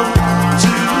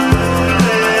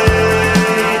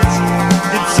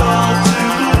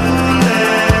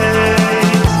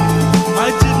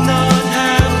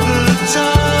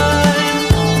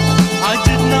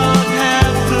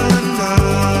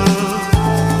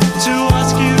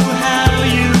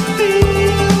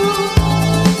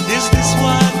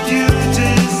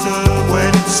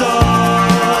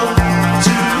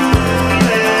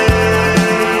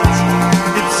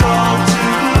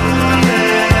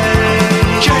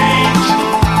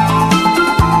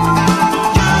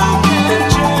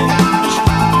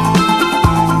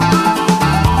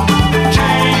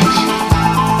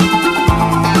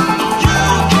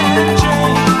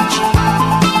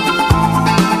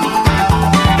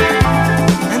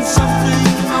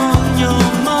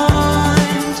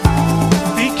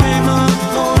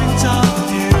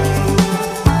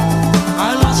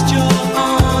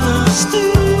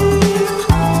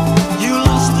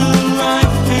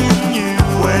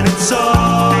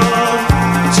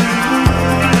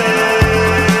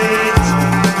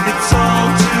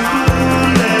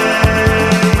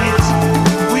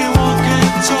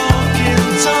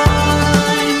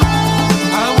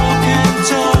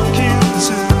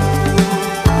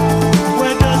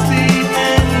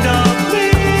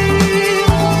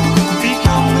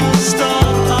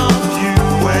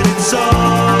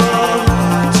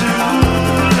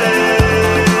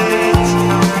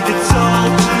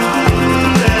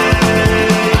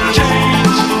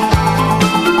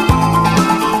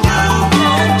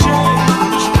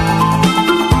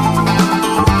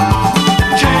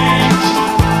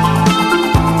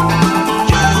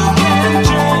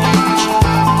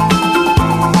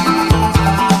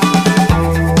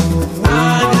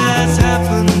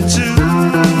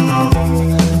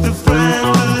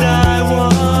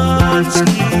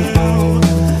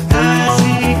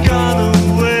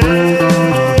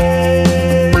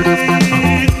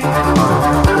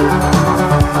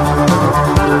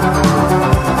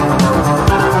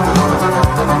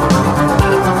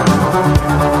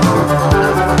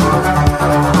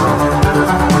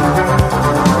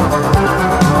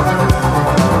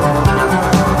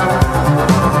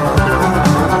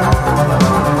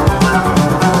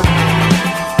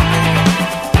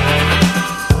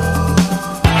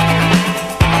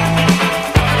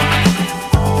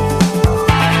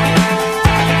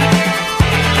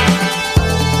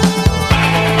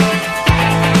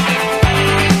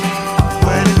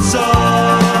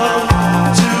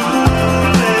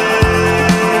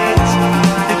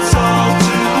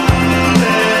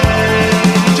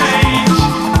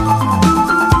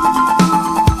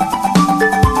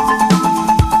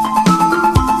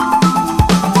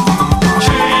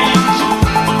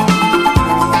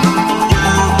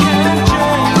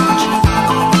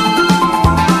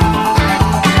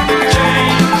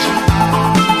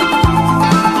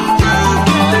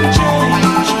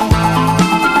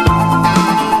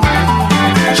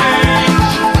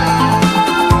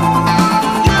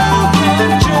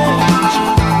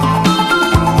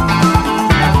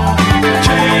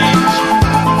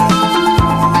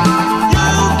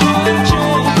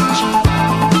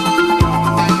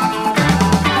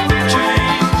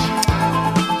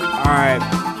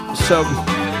So,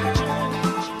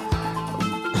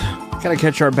 gotta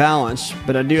catch our balance,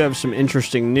 but I do have some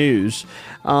interesting news.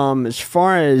 As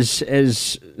far as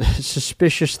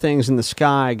suspicious things in the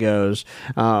sky goes,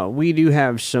 we do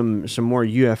have some more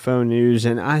UFO news,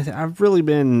 and I've really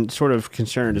been sort of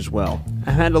concerned as well.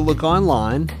 I had to look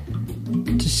online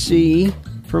to see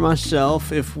for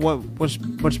myself if what's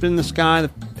been in the sky the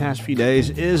past few days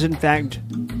is in fact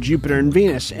Jupiter and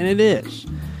Venus, and it is.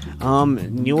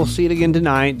 You'll see it again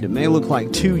tonight. It may look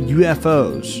like two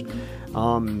UFOs.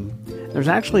 There's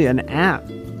actually an app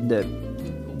that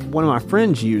one of my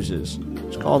friends uses.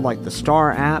 It's called like the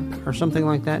Star app or something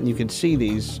like that, and you can see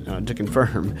these to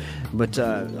confirm. But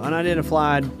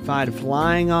unidentified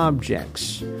flying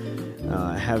objects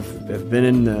have been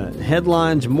in the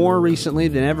headlines more recently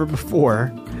than ever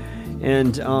before,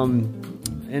 and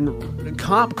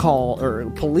cop call or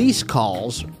police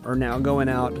calls are now going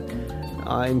out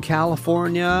in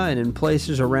California and in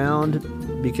places around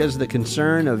because of the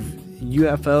concern of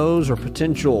UFOs or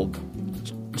potential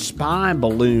spy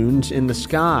balloons in the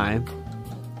sky,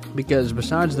 because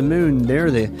besides the moon,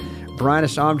 they're the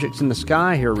brightest objects in the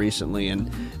sky here recently, and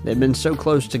they've been so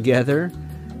close together.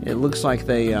 It looks like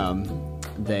they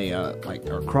like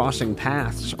are crossing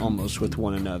paths almost with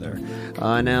one another.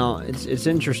 Now it's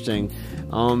interesting.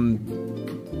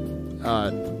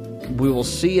 We will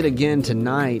see it again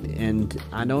tonight, and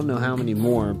I don't know how many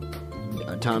more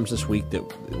times this week that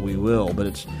we will, but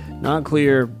it's not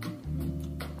clear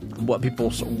what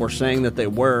people were saying that they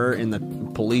were in the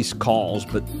police calls,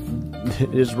 but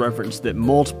it is referenced that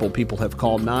multiple people have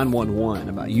called 911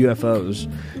 about UFOs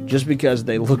just because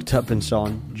they looked up and saw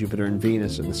Jupiter and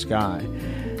Venus in the sky.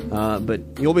 But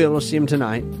you'll be able to see them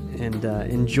tonight and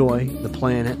enjoy the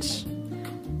planets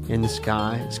in the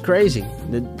sky. It's crazy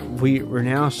that we're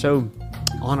now so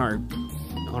on our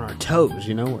toes,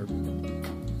 you know, or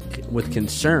with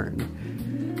concern.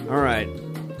 All right.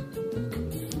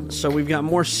 So we've got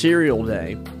more Cereal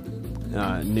Day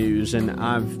news, and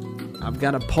I've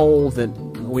got a poll that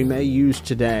we may use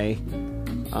today,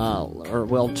 or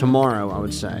well tomorrow, I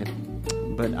would say.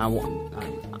 But I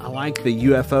like the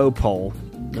UFO poll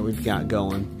that we've got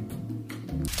going.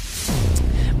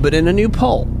 But in a new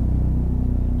poll,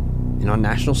 and on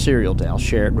National Cereal Day, I'll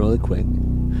share it really quick.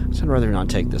 So I'd rather not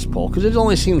take this poll, because it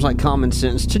only seems like common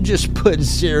sense to just put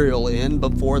cereal in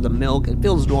before the milk. It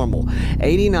feels normal.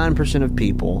 89% of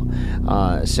people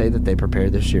say that they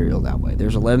prepare their cereal that way.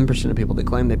 There's 11% of people that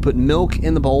claim they put milk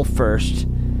in the bowl first.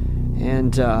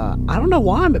 And I don't know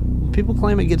why, but people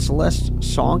claim it gets less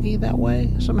soggy that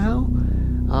way somehow.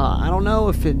 I don't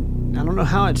know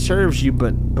how it serves you,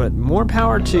 but more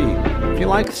power to you. If you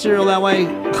like cereal that way,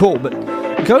 cool. But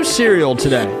go cereal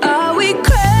today. Are we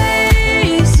crazy?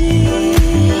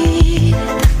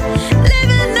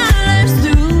 Living our lives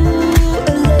through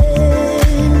a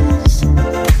lens,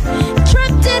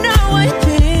 trapped in our white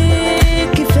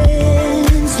picket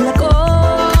fence like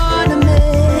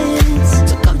ornaments.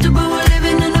 So comfortable we're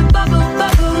living in a bubble.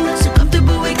 So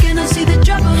comfortable we cannot see the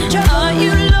trouble. Are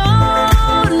you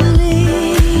lonely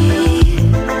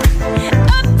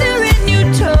up there in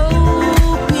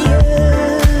utopia,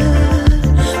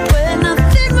 where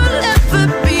nothing will ever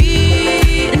be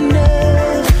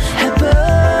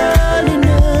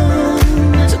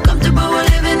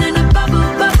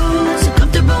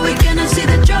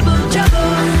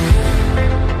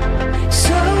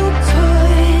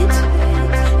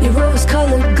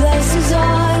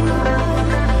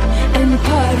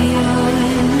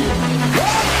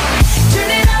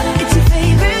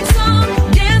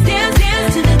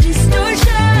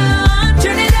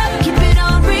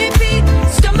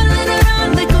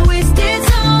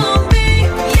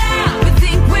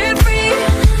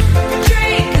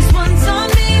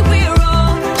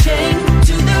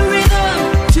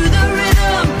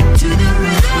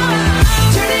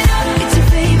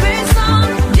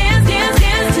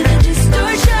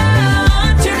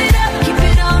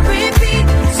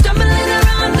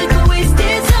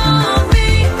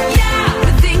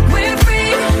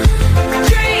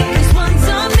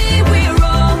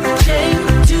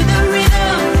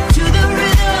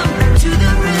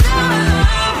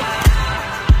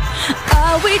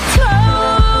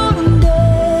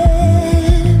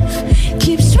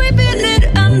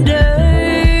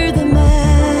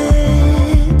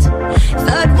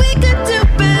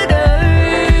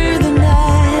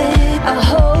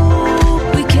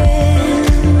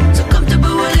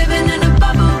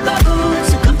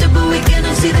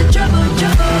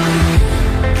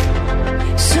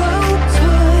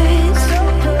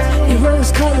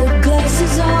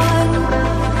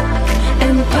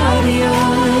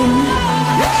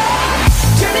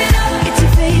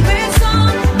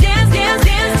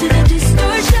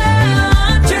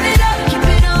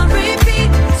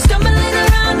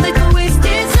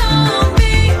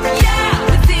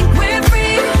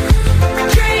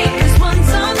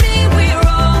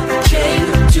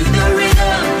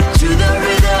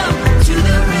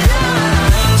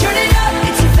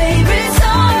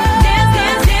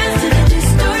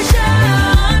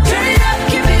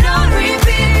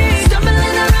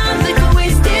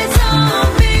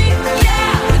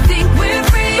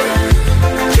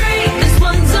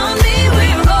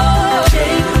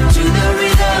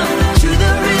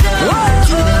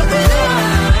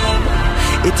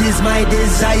It is my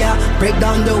desire. Break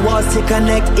down the walls to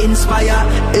connect, inspire.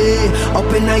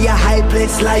 Up in your high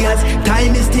place, liars.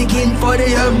 Time is ticking for the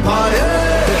empire.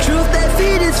 The truth they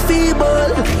feed is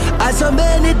feeble, as so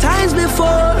many times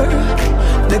before.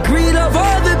 The greed of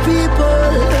other people.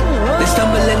 They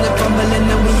stumble and they fumble and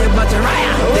then we about to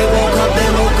riot. They woke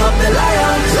up the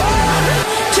lions.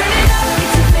 Turn it up,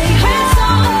 it's a favorite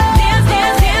song. Dance,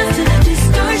 dance, dance to the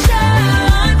distortion.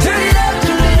 Turn it up,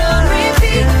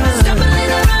 repeat.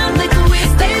 Stumbling around like a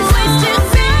wasted feet.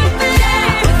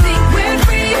 We think we're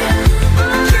free.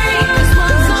 Drink this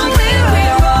one song,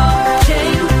 we're all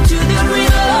chained to the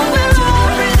rhythm. We're all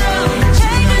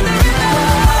chained to the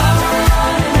rhythm.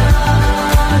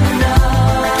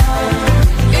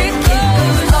 It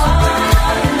goes on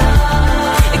and on.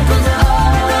 It goes on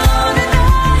and on and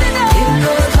on. It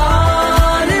goes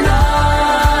on and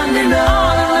on and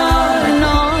on and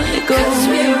on. It goes. 'Cause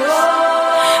we're all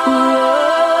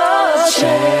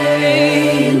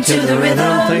chained to the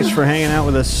rhythm. Thanks for hanging out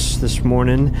with us this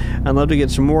morning. I'd love to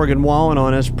get some Morgan Wallen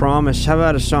on as promised. How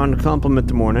about a song to compliment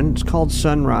the morning? It's called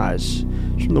Sunrise.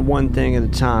 It's from the One Thing at a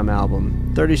Time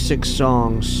album. 36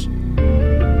 songs.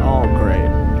 All great.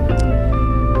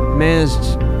 Man is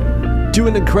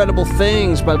doing incredible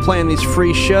things by playing these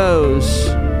free shows.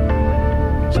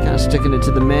 He's kind of sticking it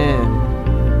to the man.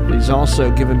 But he's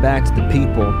also giving back to the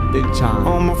people big time.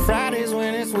 On my Fridays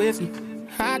when it's whiskey,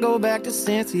 I go back to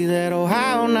Cincy, that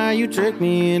Ohio. Now you tricked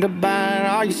me into buying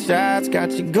all your shots.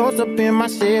 Got your ghost up in my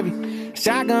Chevy,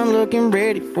 shotgun looking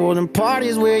ready for them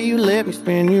parties where you let me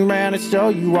spin you around and show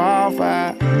you off.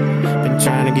 I've been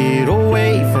trying to get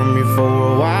away from you for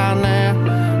a while now,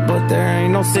 but there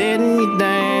ain't no setting you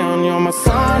down. You're my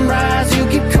sunrise, you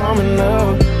keep coming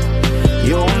up.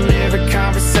 You're in every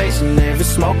conversation, every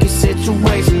smoky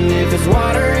situation. If it's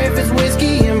water, if it's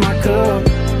whiskey in my cup,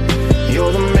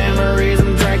 you're the memories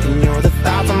I'm drinking. You're the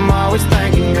thoughts I'm always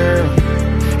thinking, girl.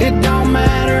 It don't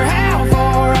matter how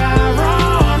far I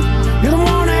run, you're the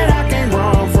one that I can't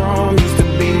run from. Used to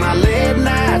be my late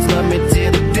nights, love me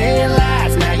till the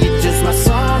daylights. Now you're just my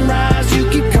sunrise, you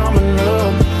keep coming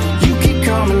up. You keep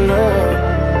coming up.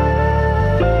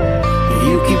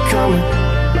 You keep coming.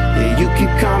 Yeah, you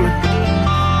keep coming.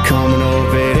 Coming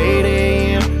up at 8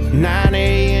 a.m., 9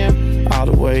 a.m., all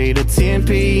the way to 10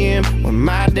 p.m. when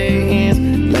my day ends.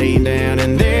 Laying down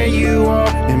and there you are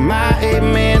in my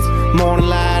amens. Morning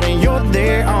light and you're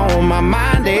there on my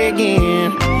mind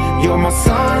again. You're my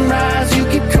sunrise, you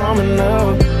keep coming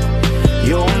up.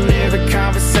 You're in every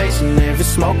conversation, every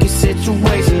smoky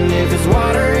situation. If it's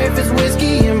water, if it's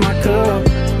whiskey in my cup,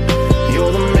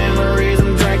 you're the memories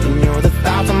I'm drinking. You're the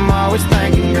thoughts I'm always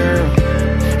thinking, girl.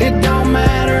 It don't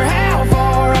matter how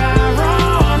far I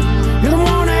run, you're the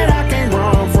one that I can't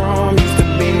run from. Used to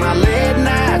be my late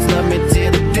nights, love me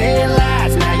till the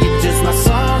daylights. Now you're just my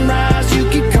sunrise, you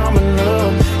keep coming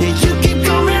up. Yeah, you keep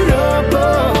coming up,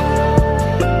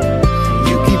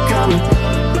 you keep coming.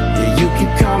 Yeah, you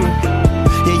keep coming.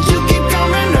 Yeah, you keep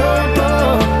coming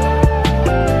up,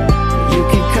 you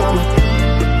keep coming.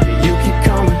 Yeah, you keep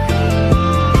coming.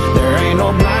 There ain't no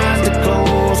blinds to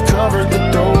close, covers the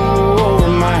door over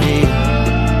my head.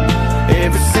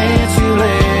 Ever since you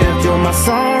left, you're my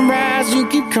sunrise, you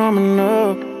keep coming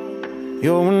up.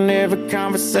 You're in every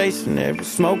conversation, every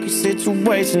smoky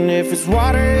situation. If it's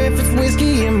water, if it's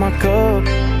whiskey in my cup,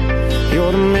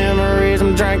 you're the memories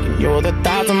I'm drinking. You're the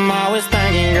thoughts I'm always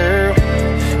thinking, girl.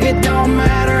 It don't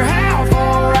matter how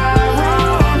far I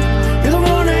run, you're the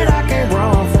one that I can't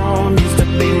run from. Used to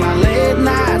be my late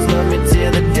nights, love me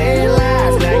till the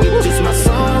daylights. Now you're just my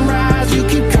sunrise, you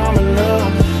keep coming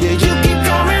up. Yeah, you keep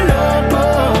coming up.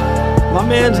 My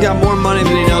man's got more money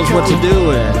than he knows what to do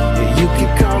with. Yeah, you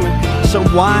keep coming. So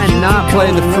why not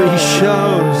play the free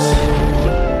shows?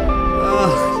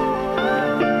 Ugh.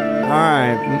 All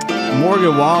right,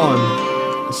 Morgan Wallen.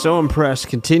 So impressed.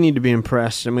 Continue to be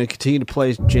impressed. I'm going to continue to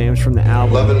play James from the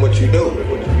album. Loving what you do.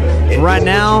 Right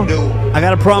now, I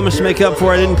got a promise to make up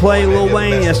for. I didn't play Lil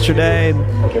Wayne yesterday.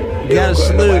 Got to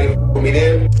salute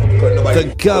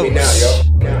the Goats.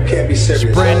 It's a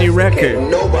brand new record.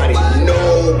 Nobody.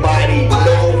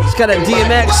 It's got a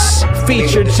DMX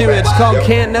feature to it. It's called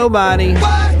Can't Nobody.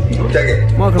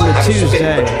 Welcome to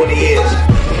Tuesday. 20 years.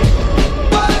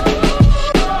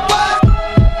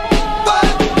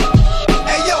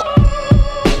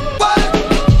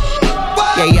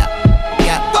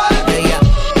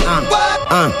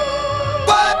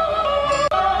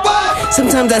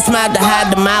 Sometimes Sometimes I smile to hide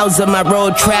the miles of my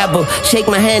road travel. Shake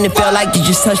my hand and feel like you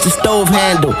just touched the stove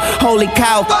handle. Holy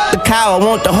cow, the cow, I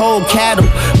want the whole cattle.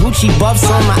 Gucci buffs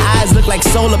on my eyes look like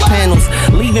solar panels.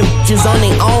 Leaving bitches on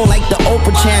their own like the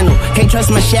Oprah channel. Can't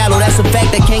trust my shadow, that's a fact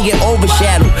that can't get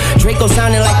overshadowed. Draco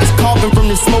sounding like it's coughing from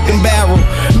the smoking barrel.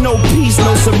 No peace,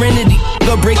 no serenity.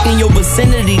 Go break in your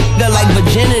vicinity. They're like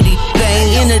virginity. They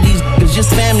ain't into these. It's just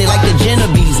family like the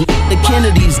Genovese, the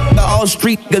Kennedys. The all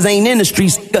street, cause ain't in the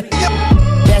streets.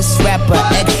 Best rapper,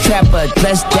 ex-trapper,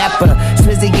 dress dapper.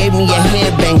 Swizzy gave me a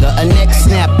headbanger, a neck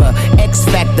snapper.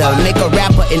 X-Factor, make a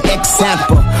rapper an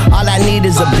X-sample. All I need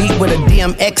is a beat with a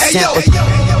DMX sample.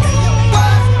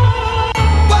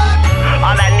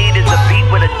 All I need is a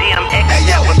beat with a DMX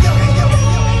sample.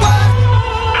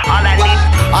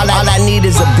 All I need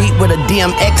is a beat with a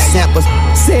DMX sample.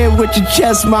 Say it with your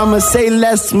chest, mama. Say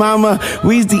less, mama.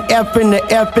 We's the F and the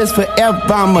F is for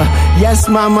F-bomber. Yes,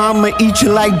 mama, I'ma eat you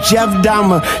like Jeff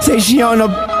Dahmer. Say she on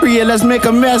a real, let's make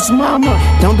a mess, mama.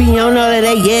 Don't be on all of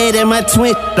that, yeah, that my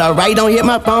twin. Alright, don't hit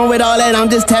my phone with all that, I'm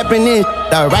just tapping in.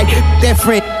 Alright, that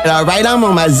friend. Alright, I'm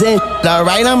on my Zen.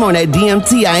 Alright, I'm on that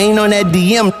DMT, I ain't on that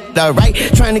DM. Alright,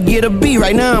 trying to get a B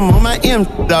right now, I'm on my M.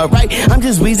 Alright, I'm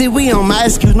just Weezy, we on my,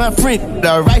 excuse my friend.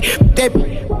 Alright, that,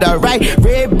 alright,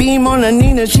 red beam on a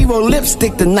Nina, she roll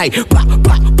lipstick tonight. Blah,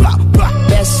 blah, blah, blah.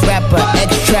 Best rapper,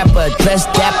 ex-trapper, dress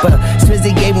dapper.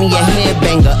 Swizzy gave me a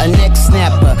headbanger, a neck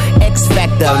snapper.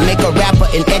 X-Factor, make a rapper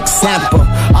an X-sample.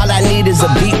 All I need is a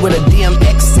beat with a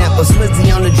DMX sample. Swizzy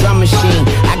on the drum machine,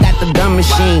 I got the gun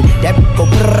machine. That go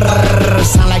brrrr,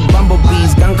 sound like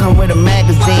bumblebees. Gun come with a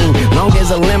magazine, long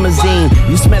as a limousine.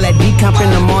 You smell that decomp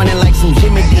in the morning like some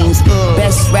Jimmy Deans.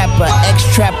 Best rapper,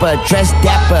 ex-trapper, dress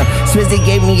dapper. Swizzy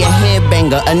gave me a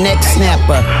headbanger, a neck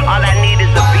snapper. All I need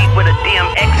is a beat with a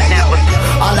DMX sample.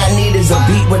 All I need is a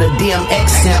beat with a DMX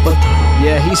sample.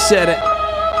 Yeah, he said it.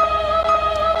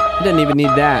 He doesn't even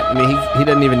need that. I mean, he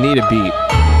doesn't even need a beat.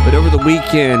 But over the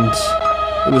weekend,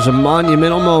 it was a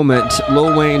monumental moment.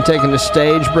 Lil Wayne taking the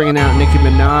stage, bringing out Nicki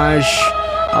Minaj.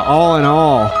 All in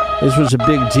all, this was a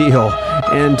big deal.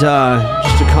 And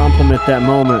just to compliment that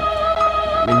moment,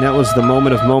 I mean, that was the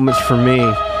moment of moments for me.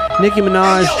 Nicki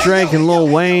Minaj, Drake, and Lil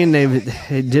Wayne, they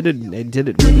did it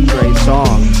with a great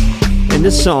song. And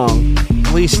this song,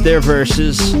 at least their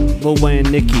verses, Lil Wayne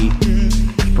and Nicki,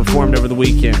 performed over the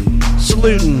weekend.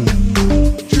 Saluting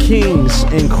kings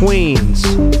and queens.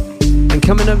 And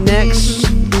coming up next,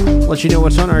 let you know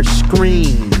what's on our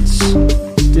screens.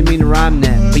 Didn't mean to rhyme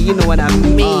that, but you know what I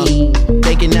mean.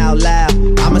 Thinking out loud,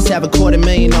 I must have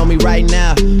 $250,000 on me right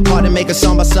now. Hard to make a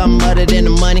song about something other than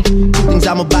the money. Two things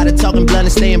I'm about to talking blunt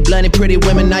and staying blunt. Pretty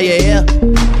women, are you here?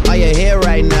 Are you here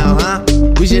right now, huh?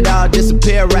 We should all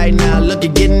disappear right now. Look,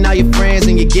 you're getting all your friends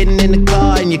and you're getting in the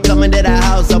car and you're coming to the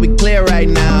house. Are we clear right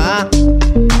now, huh?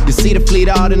 You see the fleet,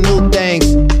 all the new things.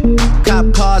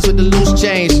 Cop cars with the loose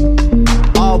change.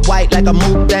 All white like a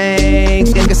mood thing.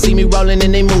 They can see me rolling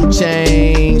and they mood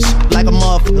change. Like a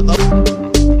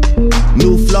motherfucker.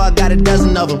 New floor, I got a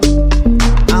dozen of them.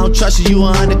 I don't trust you, you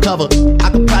are undercover. I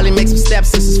could probably make some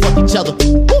stepsisters fuck each other.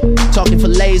 Woo! Talking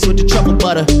fillets with the truffle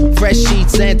butter. Fresh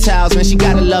sheets and towels, man, she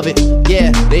gotta love it.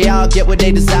 Yeah, they all get what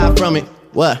they desire from it.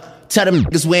 What? Tell them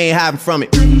niggas we ain't hiding from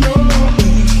it.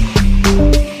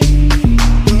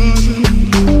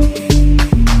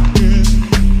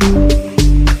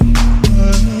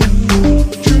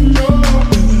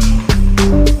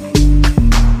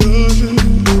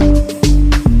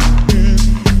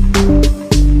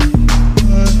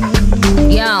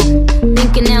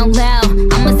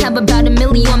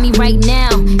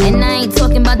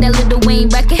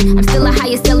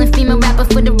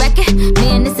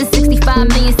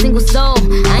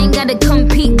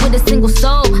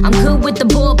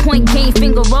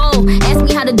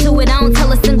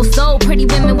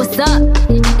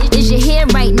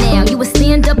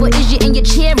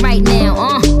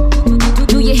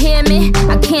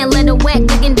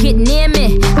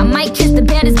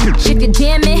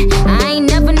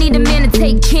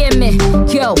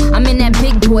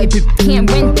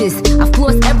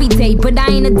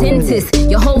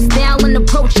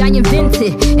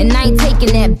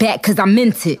 Cause I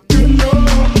meant it.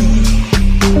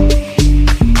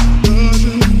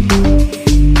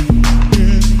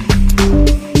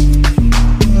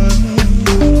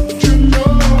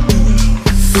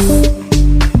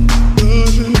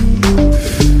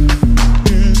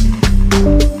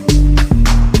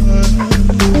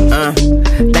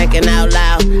 Thinking out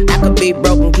loud, I could be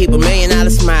broke and keep $1 million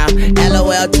smile.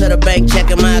 LOL to the bank,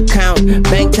 checking my account.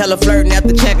 Bank teller flirting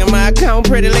after checking my account.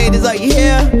 Pretty ladies, are you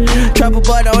here? Truffle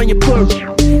butter on your push.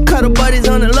 tell the buddies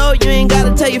on the low, you ain't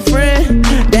gotta tell your friend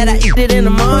that I eat it in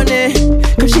the morning.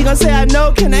 Cause she gon' say I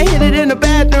know, can I hit it in the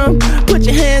bathroom? Put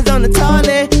your hands on the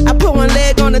toilet. I put one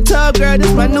leg on the tub, girl,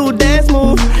 this my new dance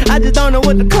move. I just don't know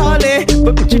what to call it,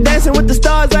 but you dancing with the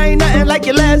stars, I ain't nothing like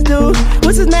your last dude.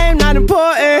 What's his name? Not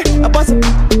important. I bought some.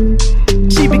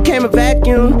 She became a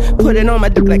vacuum, put it on my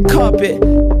dick like carpet.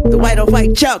 The white on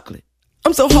white chocolate.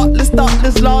 I'm so heartless,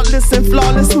 thoughtless, lawless, and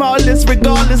flawless, smallest,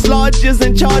 regardless, largest,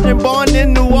 and charging, born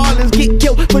in New Orleans, get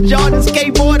killed for Jordan,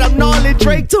 skateboard, I'm gnarly,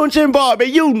 Drake, Tunch, and Barbie,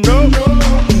 you know.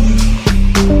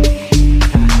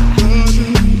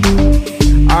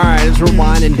 Alright, as we're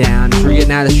winding down, as we're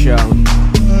getting out of the show,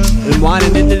 and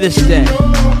winding into this day,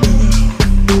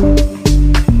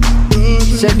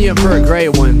 setting you up for a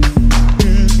great one.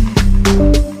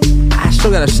 I still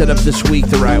gotta set up this week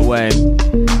the right way,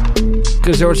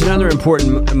 because there was another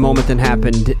important moment that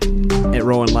happened at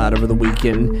Rolling Loud over the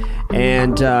weekend,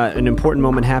 and an important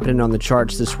moment happening on the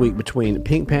charts this week between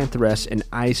Pink Pantheress and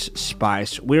Ice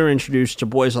Spice. We were introduced to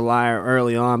Boys a Liar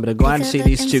early on, but I'm glad to see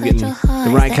these two getting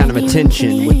the right kind of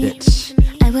attention with it.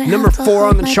 Number 4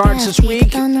 on the charts this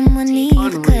week.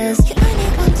 Unreal.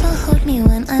 Hold me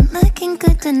when I'm looking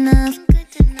good enough.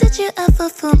 Did you ever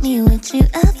fool me? Would you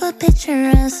ever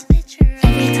picture us?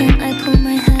 Every time I pull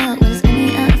my hair, was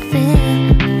any outfit?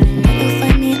 But you'll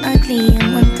find me ugly,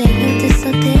 and one day you'll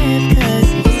disappear. Cause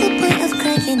what's the point of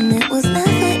crying? It was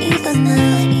never even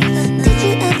enough. Did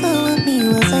you ever want me?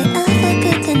 Was I ever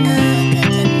good enough?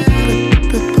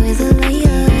 But boys a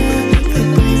liar. But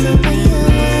boys a liar.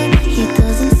 He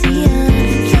doesn't see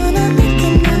us. You're not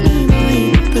making money, boy.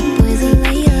 But boys a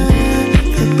liar.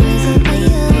 But boys a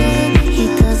liar. He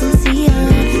doesn't see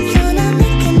us. You're not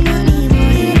making money, boy.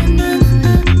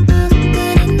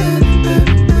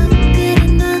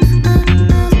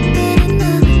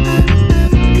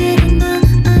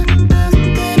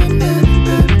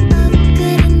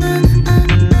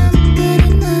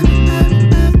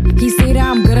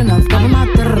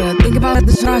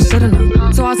 I shouldn't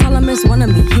have. So I tell him it's one of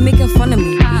me. He making fun of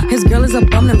me. His girl is a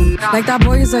bum to me. Like that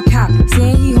boy is a cap.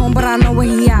 Saying he home, but I know where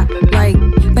he at. Like,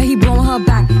 bet he blowing her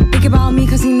back. Think about me,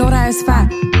 cause he know that it's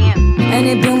fat. And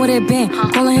it been what it been.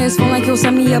 Calling his phone like he'll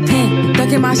send me a pin.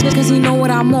 Ducking my shit cause he know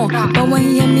what I'm on. But when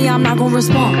he hit me, I'm not gonna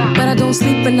respond. But I don't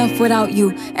sleep enough without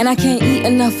you. And I can't eat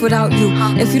enough without you.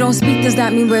 If you don't speak, does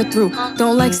that mean we're through?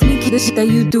 Don't like sneaky the shit that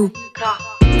you do.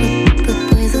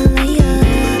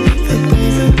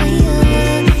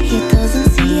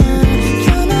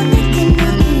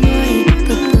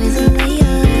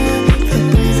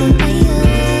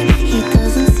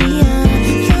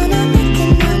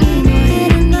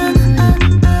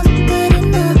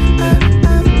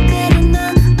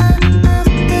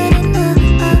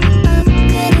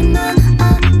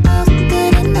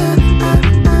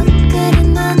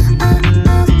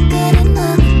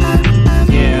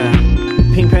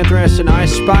 And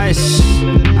Ice Spice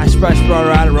brought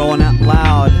her out at Rolling Out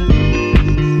Loud.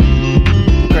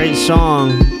 Great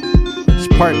song. It's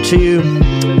part 2.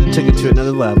 Took it to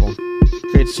another level.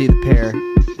 Great to see the pair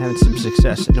having some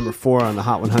success at number 4 on the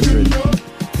Hot 100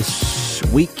 this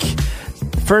week.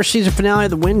 First season finale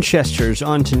of The Winchesters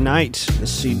on tonight, the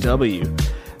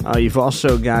CW. You've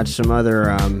also got some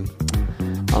other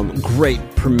great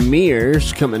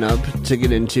premieres coming up to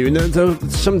get into. Though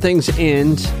some things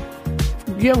end,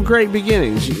 you have great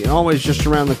beginnings, always just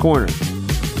around the corner.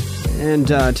 And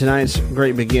tonight's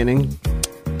great beginning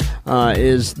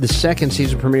is the second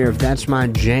season premiere of That's My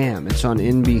Jam. It's on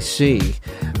NBC.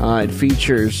 It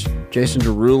features Jason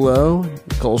Derulo,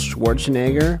 Nicole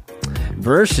Schwarzenegger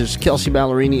versus Kelsey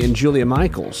Ballerini and Julia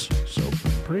Michaels. So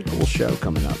pretty cool show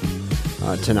coming up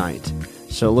tonight.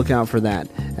 So look out for that.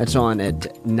 That's on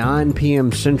at 9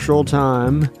 p.m. Central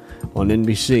Time on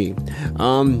NBC.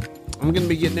 I'm going to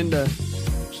be getting into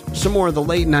some more of the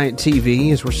late night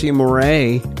TV as we're seeing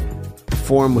Murray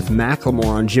perform with Macklemore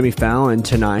on Jimmy Fallon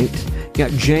tonight. You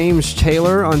got James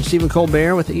Taylor on Stephen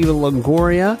Colbert with Eva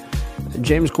Longoria.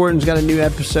 James Corden's got a new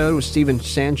episode with Steven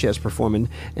Sanchez performing,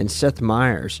 and Seth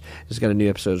Meyers has got a new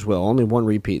episode as well. Only one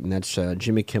repeat, and that's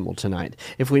Jimmy Kimmel tonight.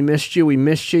 If we missed you, we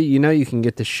missed you. You know you can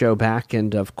get the show back,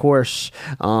 and of course,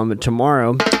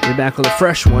 tomorrow we'll be back with a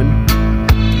fresh one,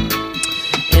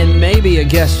 and maybe a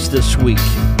guest this week,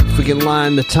 if we can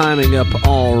line the timing up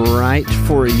all right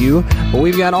for you. But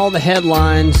we've got all the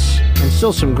headlines and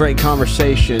still some great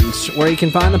conversations where you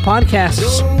can find the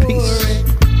podcasts. Peace.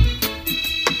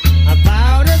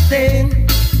 About a thing,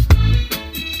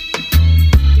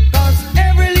 'cause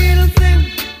every little thing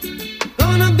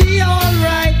gonna be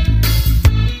alright.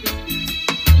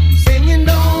 Singing,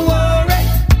 don't worry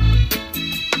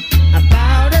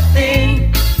about a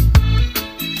thing,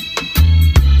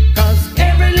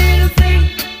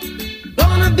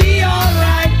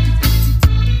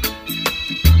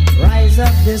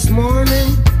 this morning.